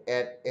এই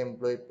অ্যাড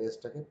এমপ্লয়ি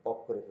পেজটাকে পপ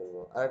করে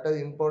ফেলবো। আর একটা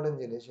ইম্পর্টেন্ট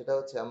জিনিস সেটা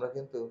হচ্ছে আমরা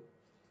কিন্তু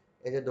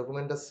এই যে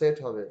ডকুমেন্টটা সেট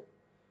হবে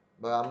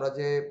বা আমরা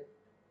যে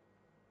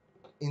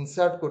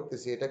ইনসার্ট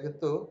করতেছি এটা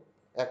কিন্তু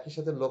একই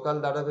সাথে লোকাল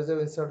ডাটাবেজেও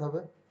ইনসার্ট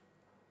হবে,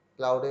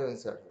 ক্লাউডেও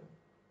ইনসার্ট হবে।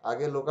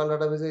 আগে লোকাল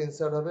ডাটাবেজে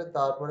ইনসার্ট হবে,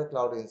 তারপরে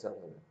ক্লাউডে ইনসার্ট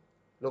হবে।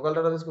 লোকাল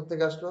ডাটাবেজ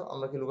কোত্থেকে আসলো?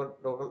 আমরা কি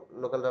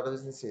লোকাল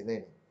ডাটাবেজ নিচ্ছি?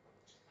 নেই।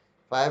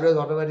 ফায়ারবেজ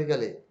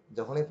অটোমেটিক্যালি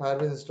যখনই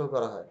ফায়ারবেজ ইনস্টল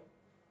করা হয়,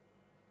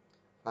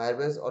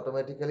 Firebase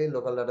automatically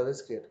local database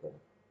create করে।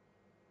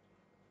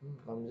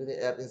 আপনি যদি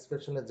অ্যাপ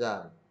ইন্সপেকশনে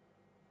যান,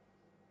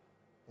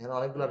 এখানে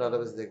অনেকগুলো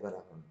ডাটাবেজ দেখবেন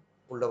এখন,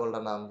 উল্টাপাল্টা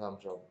নাম ধাম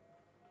সব।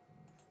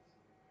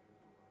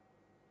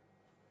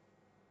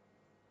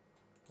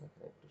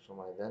 একটু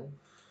সময় দেন।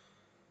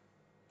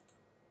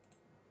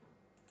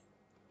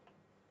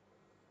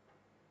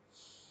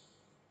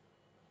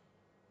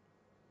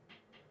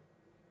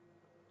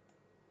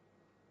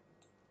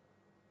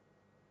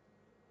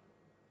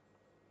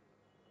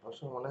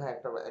 অবশ্য মনে হয়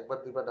একবার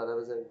দুইবার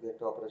ডাটাবেজের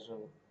একটা অপারেশন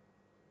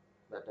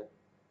ডাটা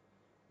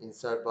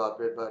ইনসার্ট বা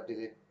আপডেট বা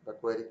ডিলিট বা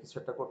কোয়েরি কিছু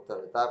একটা করতে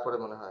হবে, তারপরে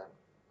মনে হয়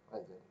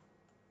এই যে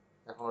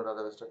এখনো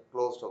ডাটাবেসটা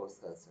ক্লোজড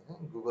অবস্থায় আছে।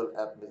 হ্যাঁ, Google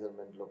app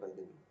measurement local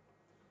DB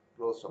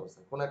closed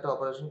অবস্থায়, কোনো একটা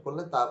অপারেশন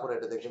করলে তারপরে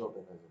এটা দেখবেন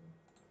ওপেন হয়ে যাবে।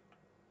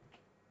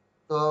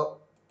 তো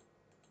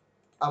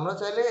আমরা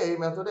চাইলে এই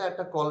মেথডে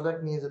একটা কলব্যাক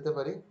নিয়ে যেতে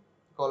পারি।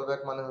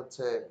 কলব্যাক মানে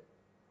হচ্ছে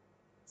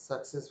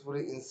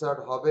সাকসেসফুলি ইনসার্ট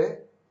হবে,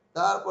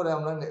 তারপরে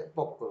আমরা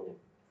পপ করব,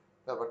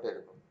 ব্যাপারটা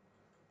এরকম।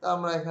 তা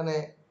আমরা এখানে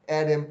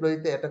অ্যাড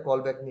এমপ্লয়িতে একটা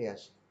কলব্যাক নিয়ে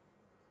আসি,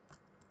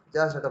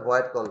 জাস্ট একটা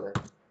ভয়েড কলব্যাক।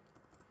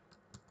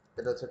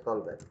 এটা হচ্ছে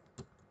কলব্যাক,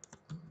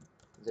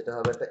 যেটা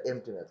হবে একটা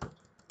এমটি মেথড।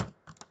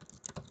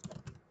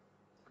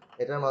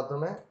 এটার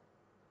মাধ্যমে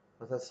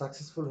অর্থাৎ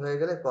সাকসেসফুল হয়ে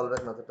গেলে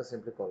কলব্যাক মেথডটা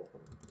সিম্পলি কল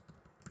করব,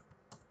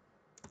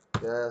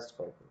 জাস্ট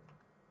কল করব।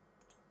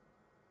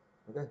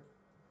 ওকে,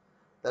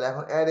 তাহলে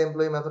এখন অ্যাড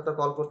এমপ্লয়ি মেথডটা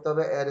কল করতে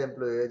হবে। অ্যাড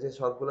এমপ্লয়ি এই যে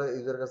সবগুলো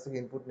ইউজার কাছ থেকে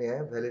ইনপুট নিয়ে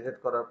ভ্যালিডেট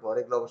করার পর,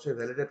 এগুলো অবশ্যই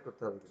ভ্যালিডেট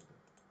করতে হবে কিন্তু।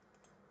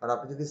 আর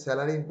আপনি যদি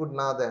স্যালারি ইনপুট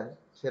না দেন,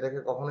 সেটাকে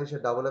কখনোই সে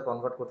ডাবলে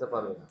কনভার্ট করতে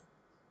পারবে না।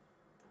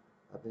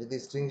 আপনি যদি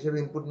স্ট্রিং হিসেবে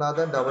ইনপুট না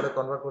দেন, ডাবলে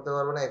কনভার্ট করতে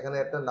পারবে না। এখানে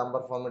একটা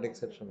নাম্বার ফরম্যাট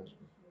এক্সেপশন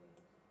আসবে।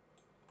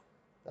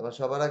 আমরা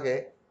সবার আগে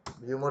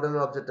ভিউ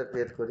মডেলের অবজেক্টটা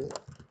ক্রিয়েট করি।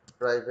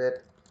 প্রাইভেট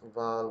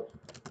ভাল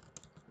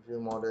view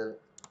model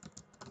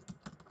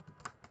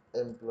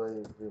employee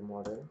view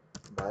model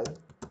by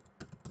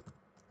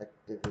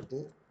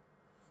activity,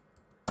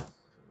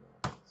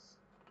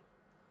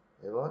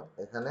 এবং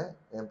এখানে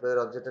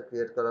এমপ্লয়ের অবজেক্টটা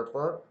ক্রিয়েট করার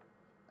পর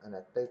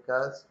একটাই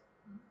কাজ,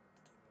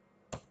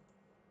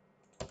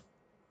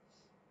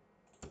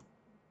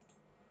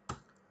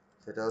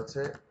 সেটা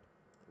হচ্ছে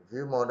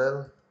view model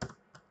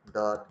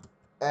dot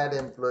add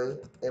employee,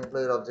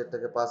 এমপ্লয়ির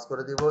অবজেক্টটাকে pass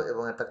করে দিব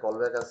এবং একটা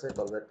কলব্যাক আছে।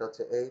 কলব্যাকটা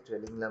হচ্ছে এই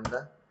ট্রেলিং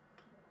ল্যাম্বডা।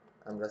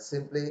 আমরা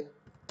simply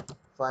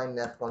find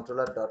nav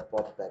controller dot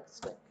pop back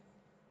stack,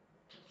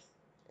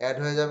 add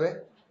হয়ে যাবে,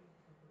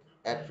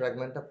 অ্যাড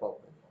ফ্র্যাগমেন্টটা পপ।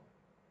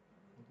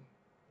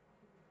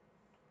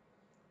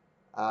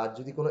 আর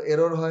যদি কোনো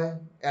এরর হয়,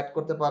 অ্যাড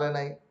করতে পারে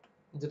নাই,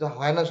 যেটা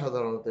হয় না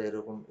সাধারণত,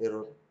 এরকম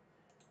এরর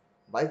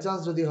বাই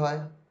চান্স যদি হয়,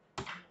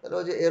 তাহলে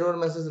ওই যে এরর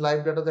মেসেজ লাইভ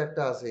ডাটাতে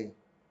একটা আছেই,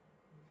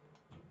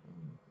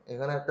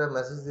 এখানে একটা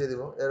মেসেজ দিয়ে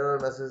দিব, error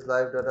message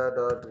live data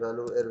dot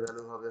value, এর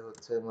ভ্যালু হবে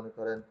হচ্ছে মনে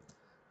করেন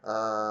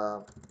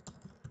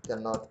can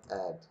not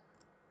add,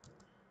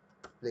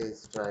 please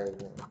try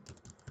again,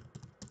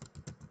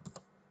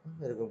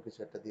 এরকম কিছু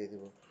একটা দিয়ে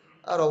দিব।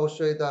 আর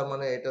অবশ্যই তার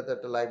মানে এটাতে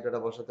একটা লাইভ ডাটা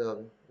বসাতে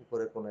হবে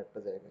উপরে কোনো একটা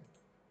জায়গায়।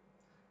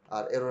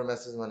 আর এরর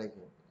মেসেজ মানে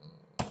কি,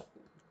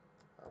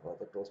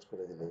 আপাতত টোস্ট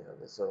করে দিলেই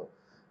হবে। So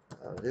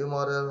view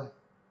model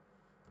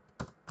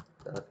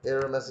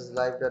error message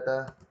live data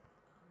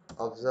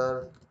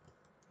observe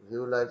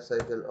view life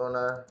cycle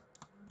owner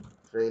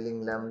trailing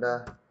lambda,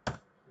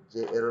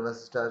 যে এরর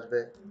মেসেজটা আসবে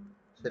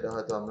সেটা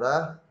হয়তো আমরা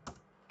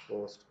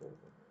পোস্ট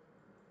করব।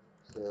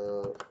 সো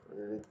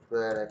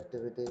রিকোয়ার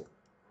অ্যাক্টিভিটি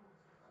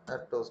আর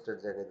টোস্টের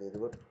জায়গায় দিয়ে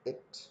দেবো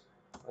ইট,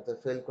 অর্থাৎ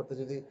ফেল করতে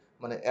যদি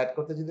মানে অ্যাড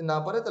করতে যদি না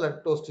পারে, তাহলে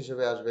টোস্ট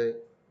হিসেবে আসবে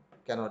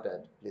ক্যানট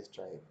অ্যাড, প্লিজ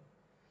ট্রাই।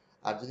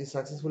 আর যদি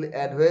সাকসেসফুলি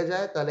অ্যাড হয়ে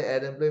যায়, তাহলে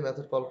অ্যাড এমপ্লয়ি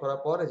মেথড কল করার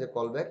পর এই যে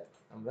কল ব্যাক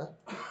আমরা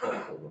কল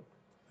করব।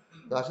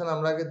 তো আসলে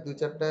আমরা আগে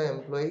 2-4টা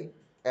এমপ্লয়ি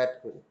অ্যাড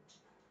করি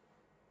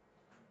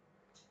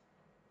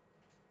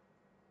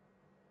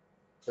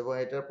এবং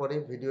এটার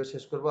পরেই ভিডিও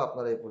শেষ করব।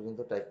 আপনারা এই পর্যন্ত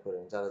টাইপ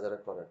করেন যারা যারা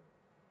করেন,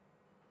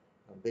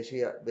 বেশি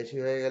বেশি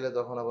হয়ে গেলে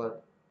তখন আবার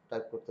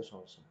টাইপ করতে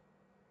সমস্যা।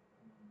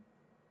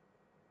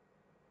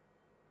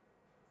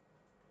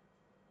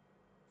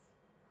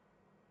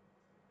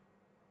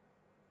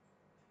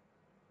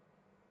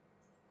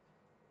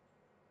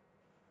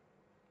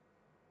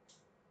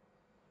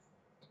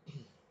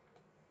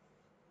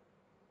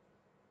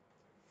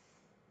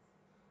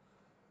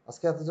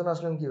 আজকে এতজন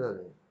আসলেন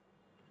কিভাবে?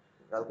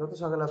 কালকে তো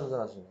সকালে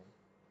এতজন আসেনি।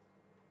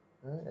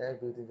 হ্যাঁ, 1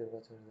 2 3 4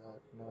 5 6 7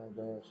 8 9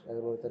 10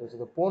 11 12 13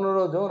 14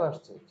 15 জন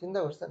আসছে, চিন্তা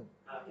করছেন?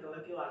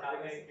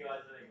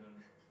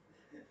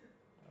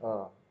 ও,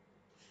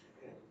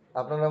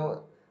 আপনারা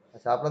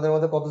আচ্ছা, আপনাদের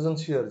মধ্যে কতজন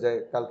শিওর যে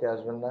কালকে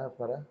আসবেন না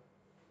আপনারা?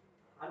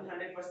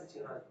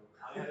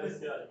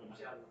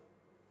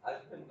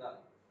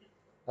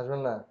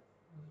 আসবেন না?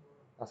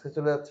 আজকে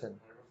চলে যাচ্ছেন?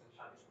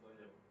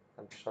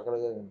 কালকে সকালে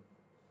যাবেন?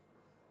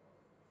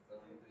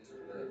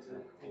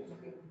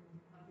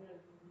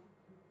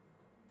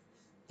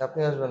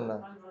 আপনি আসবেন না?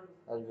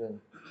 আসবেন?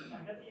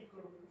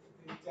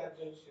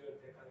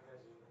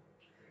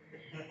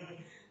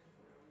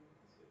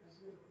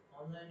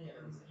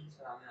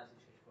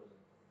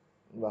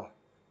 বাহ,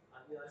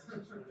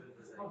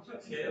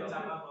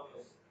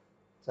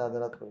 চাঁদ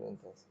রাত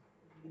পর্যন্ত আছে।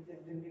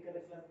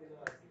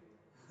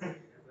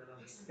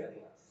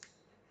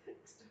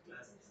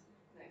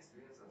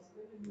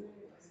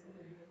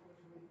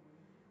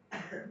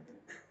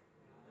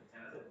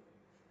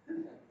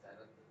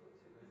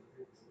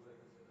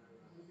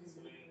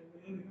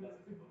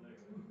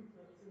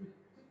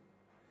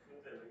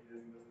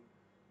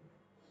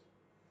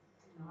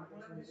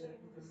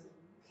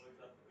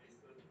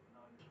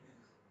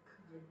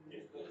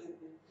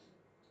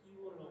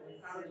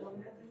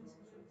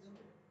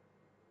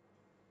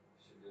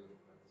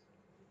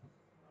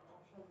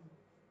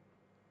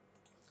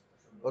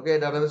 ওকে,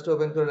 ডাটাবেসটা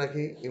ওপেন করে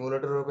রাখি,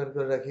 ইমুলেটর ওপেন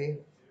করে রাখি।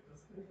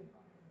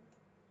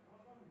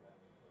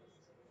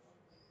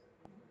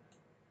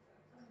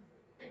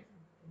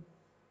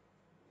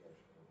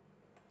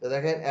 তো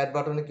দেখেন, অ্যাড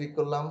বাটনে ক্লিক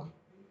করলাম,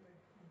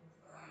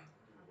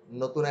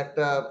 নতুন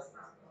একটা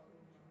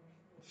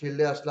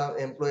ফিল্ডে আসলাম,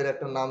 এমপ্লয়ের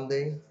একটা নাম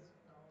দেই।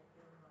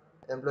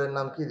 এমপ্লয়ের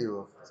নাম কি দিব?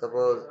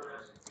 সাপোজ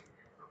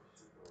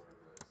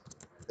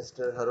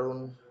মিস্টার হারুন,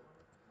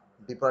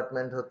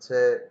 ডিপার্টমেন্ট হচ্ছে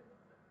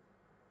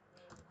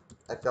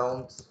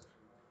অ্যাকাউন্টস,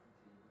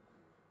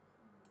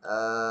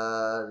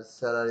 আর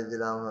স্যালারি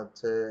দিলাম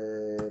হচ্ছে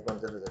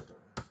 50,000 টাকা।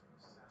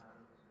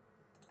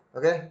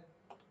 ওকে,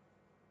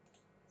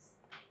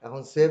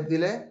 এখন সেভ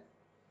দিলে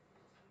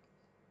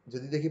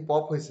যদি দেখি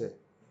পপ হয়েছে,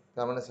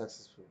 তার মানে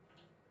সাকসেসফুল।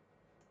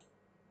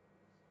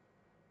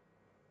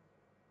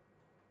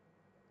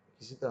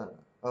 কিছু তো হয় না।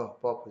 ও,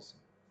 পপ হয়েছে,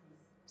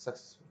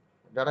 সাকসেসফুল।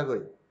 ডাটা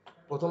কই?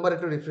 প্রথমবার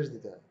একটু রিফ্রেশ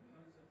দিতে হয়।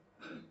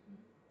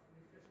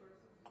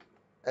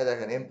 এই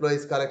দেখেন,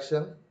 এমপ্লয়িজ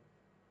কালেকশন,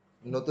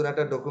 নতুন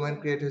একটা ডকুমেন্ট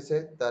ক্রিয়েট হয়েছে,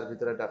 তার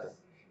ভিতরে ডাটা।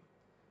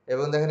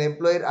 এবং দেখেন,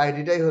 এমপ্লয়ির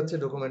আইডিটাই হচ্ছে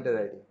ডকুমেন্টের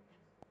আইডি,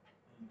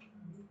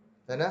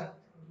 তাই না?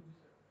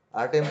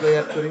 আর্ট এমপ্লয়ি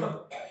অ্যাড করি।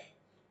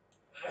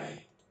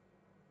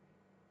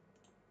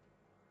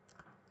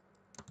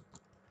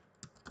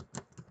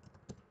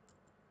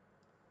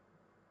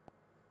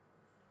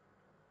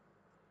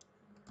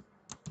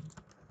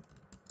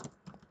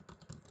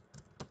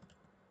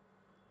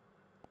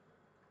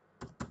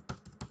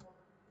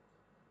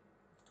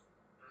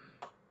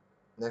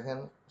 দেখেন,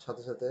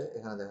 সাথে সাথে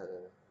এখানে দেখা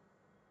যাবে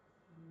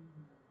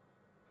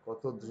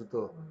কত দ্রুত,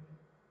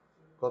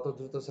 কত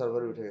দ্রুত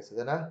সার্ভারে উঠে গেছে,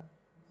 তাই না?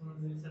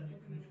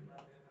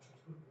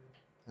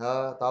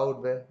 হ্যাঁ, তাও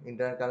উঠবে।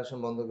 ইন্টারনেট কানেকশন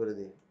বন্ধ করে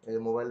দিই, এই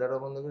মোবাইল ডাটাও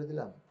বন্ধ করে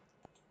দিলাম।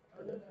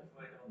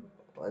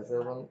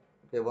 ওয়াইফাই বন্ধ,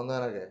 কে বন্ধ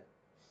হয় না কে?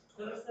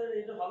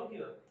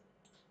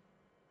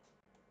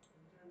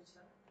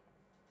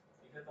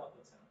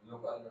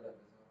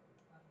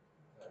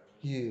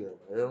 কি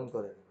এরকম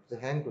করে?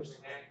 হ্যাং করছে।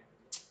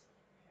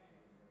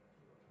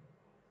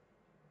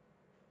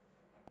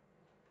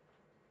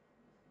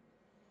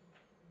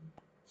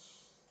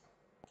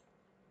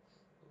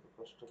 কত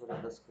কষ্ট করে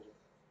কাজ করে।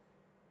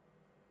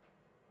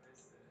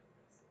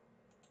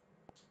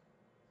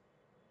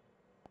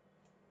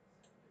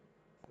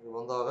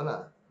 বন্ধ হবে না?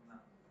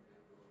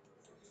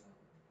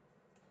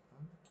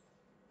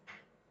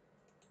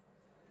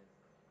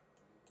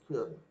 কি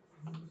হবে?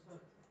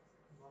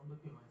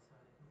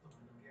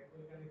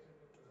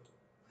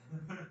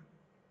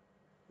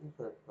 কি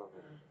ফ্যাক্ট পাবে?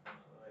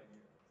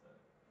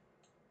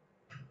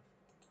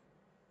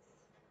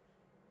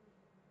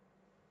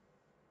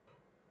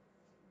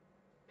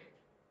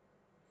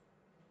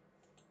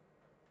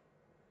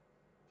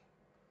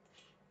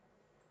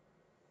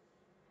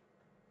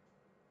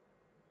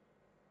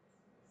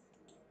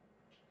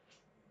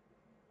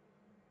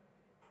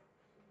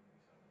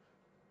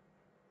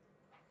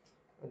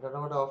 ডাটা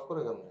মাটা অফ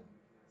করে কেমন?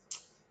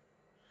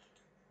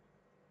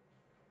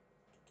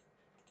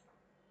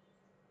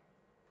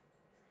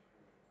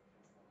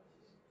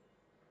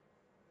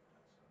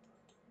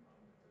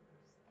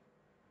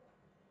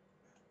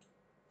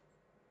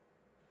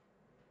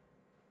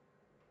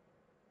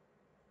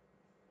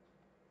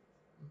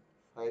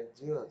 ফাইভ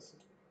জিও আছে,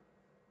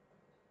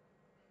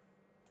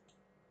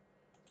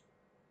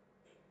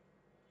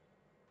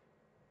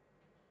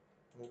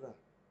 বুঝলা?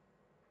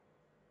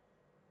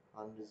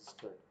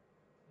 আনরেজিস্টার্ড।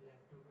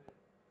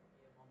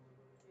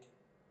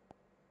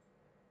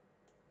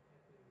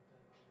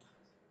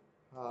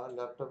 হ্যাঁ,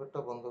 ল্যাপটপেরটা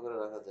বন্ধ করে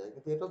রাখা যায়,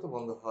 কিন্তু এটা তো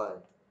বন্ধ হয়,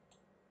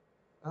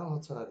 এখন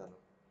হচ্ছে না কেন?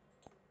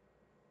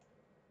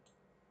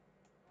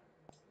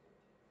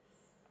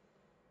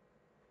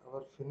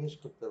 আবার ফিনিশ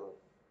করতে পারো।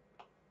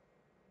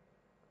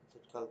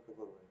 কালকে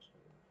করবো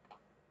ইনশাআল্লাহ।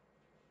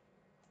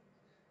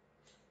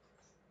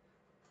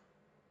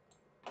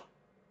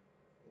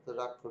 তো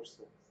রাগ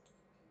করছে।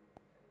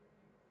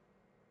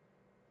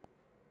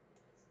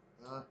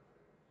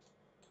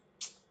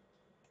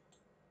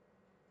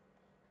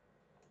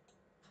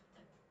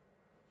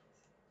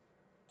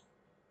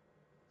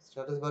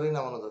 স্ট্যাটাস বারই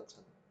নামানো যাচ্ছে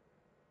না।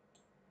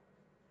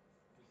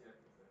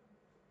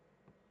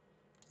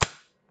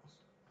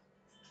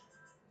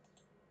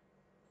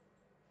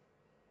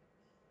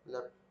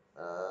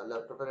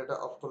 ল্যাপটপের এটা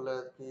অফ করলে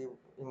কি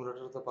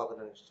ইমুলেটর তো পাবে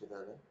না নিশ্চয়ই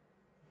তাহলে,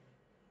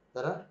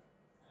 তাই না?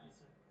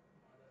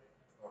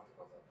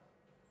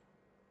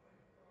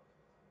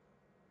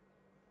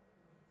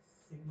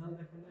 সিগন্যাল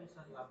দেখালে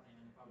স্যার লাভ নেই,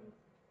 মানে পাবে না।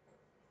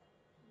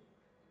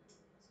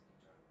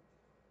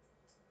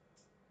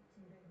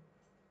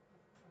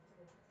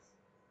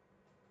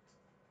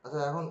 আচ্ছা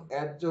এখন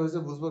অ্যাড যে হয়েছে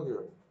বুঝবো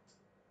কিভাবে?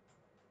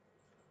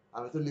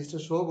 আমি তো লিস্টে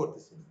শো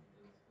করতেছি,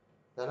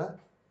 তাই না?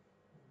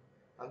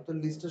 আমি তো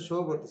লিস্টে শো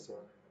করতেছি।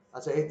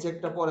 আচ্ছা এই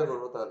চেকটা পরে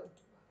করবো তাহলে,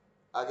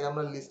 আগে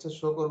আমরা লিস্টে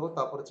শো করব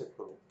তারপরে চেক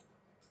করব।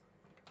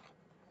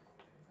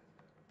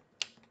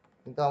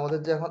 কিন্তু আমাদের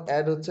যে এখন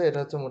অ্যাড হচ্ছে এটা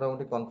হচ্ছে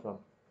মোটামুটি কনফার্ম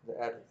যে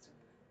অ্যাড হচ্ছে।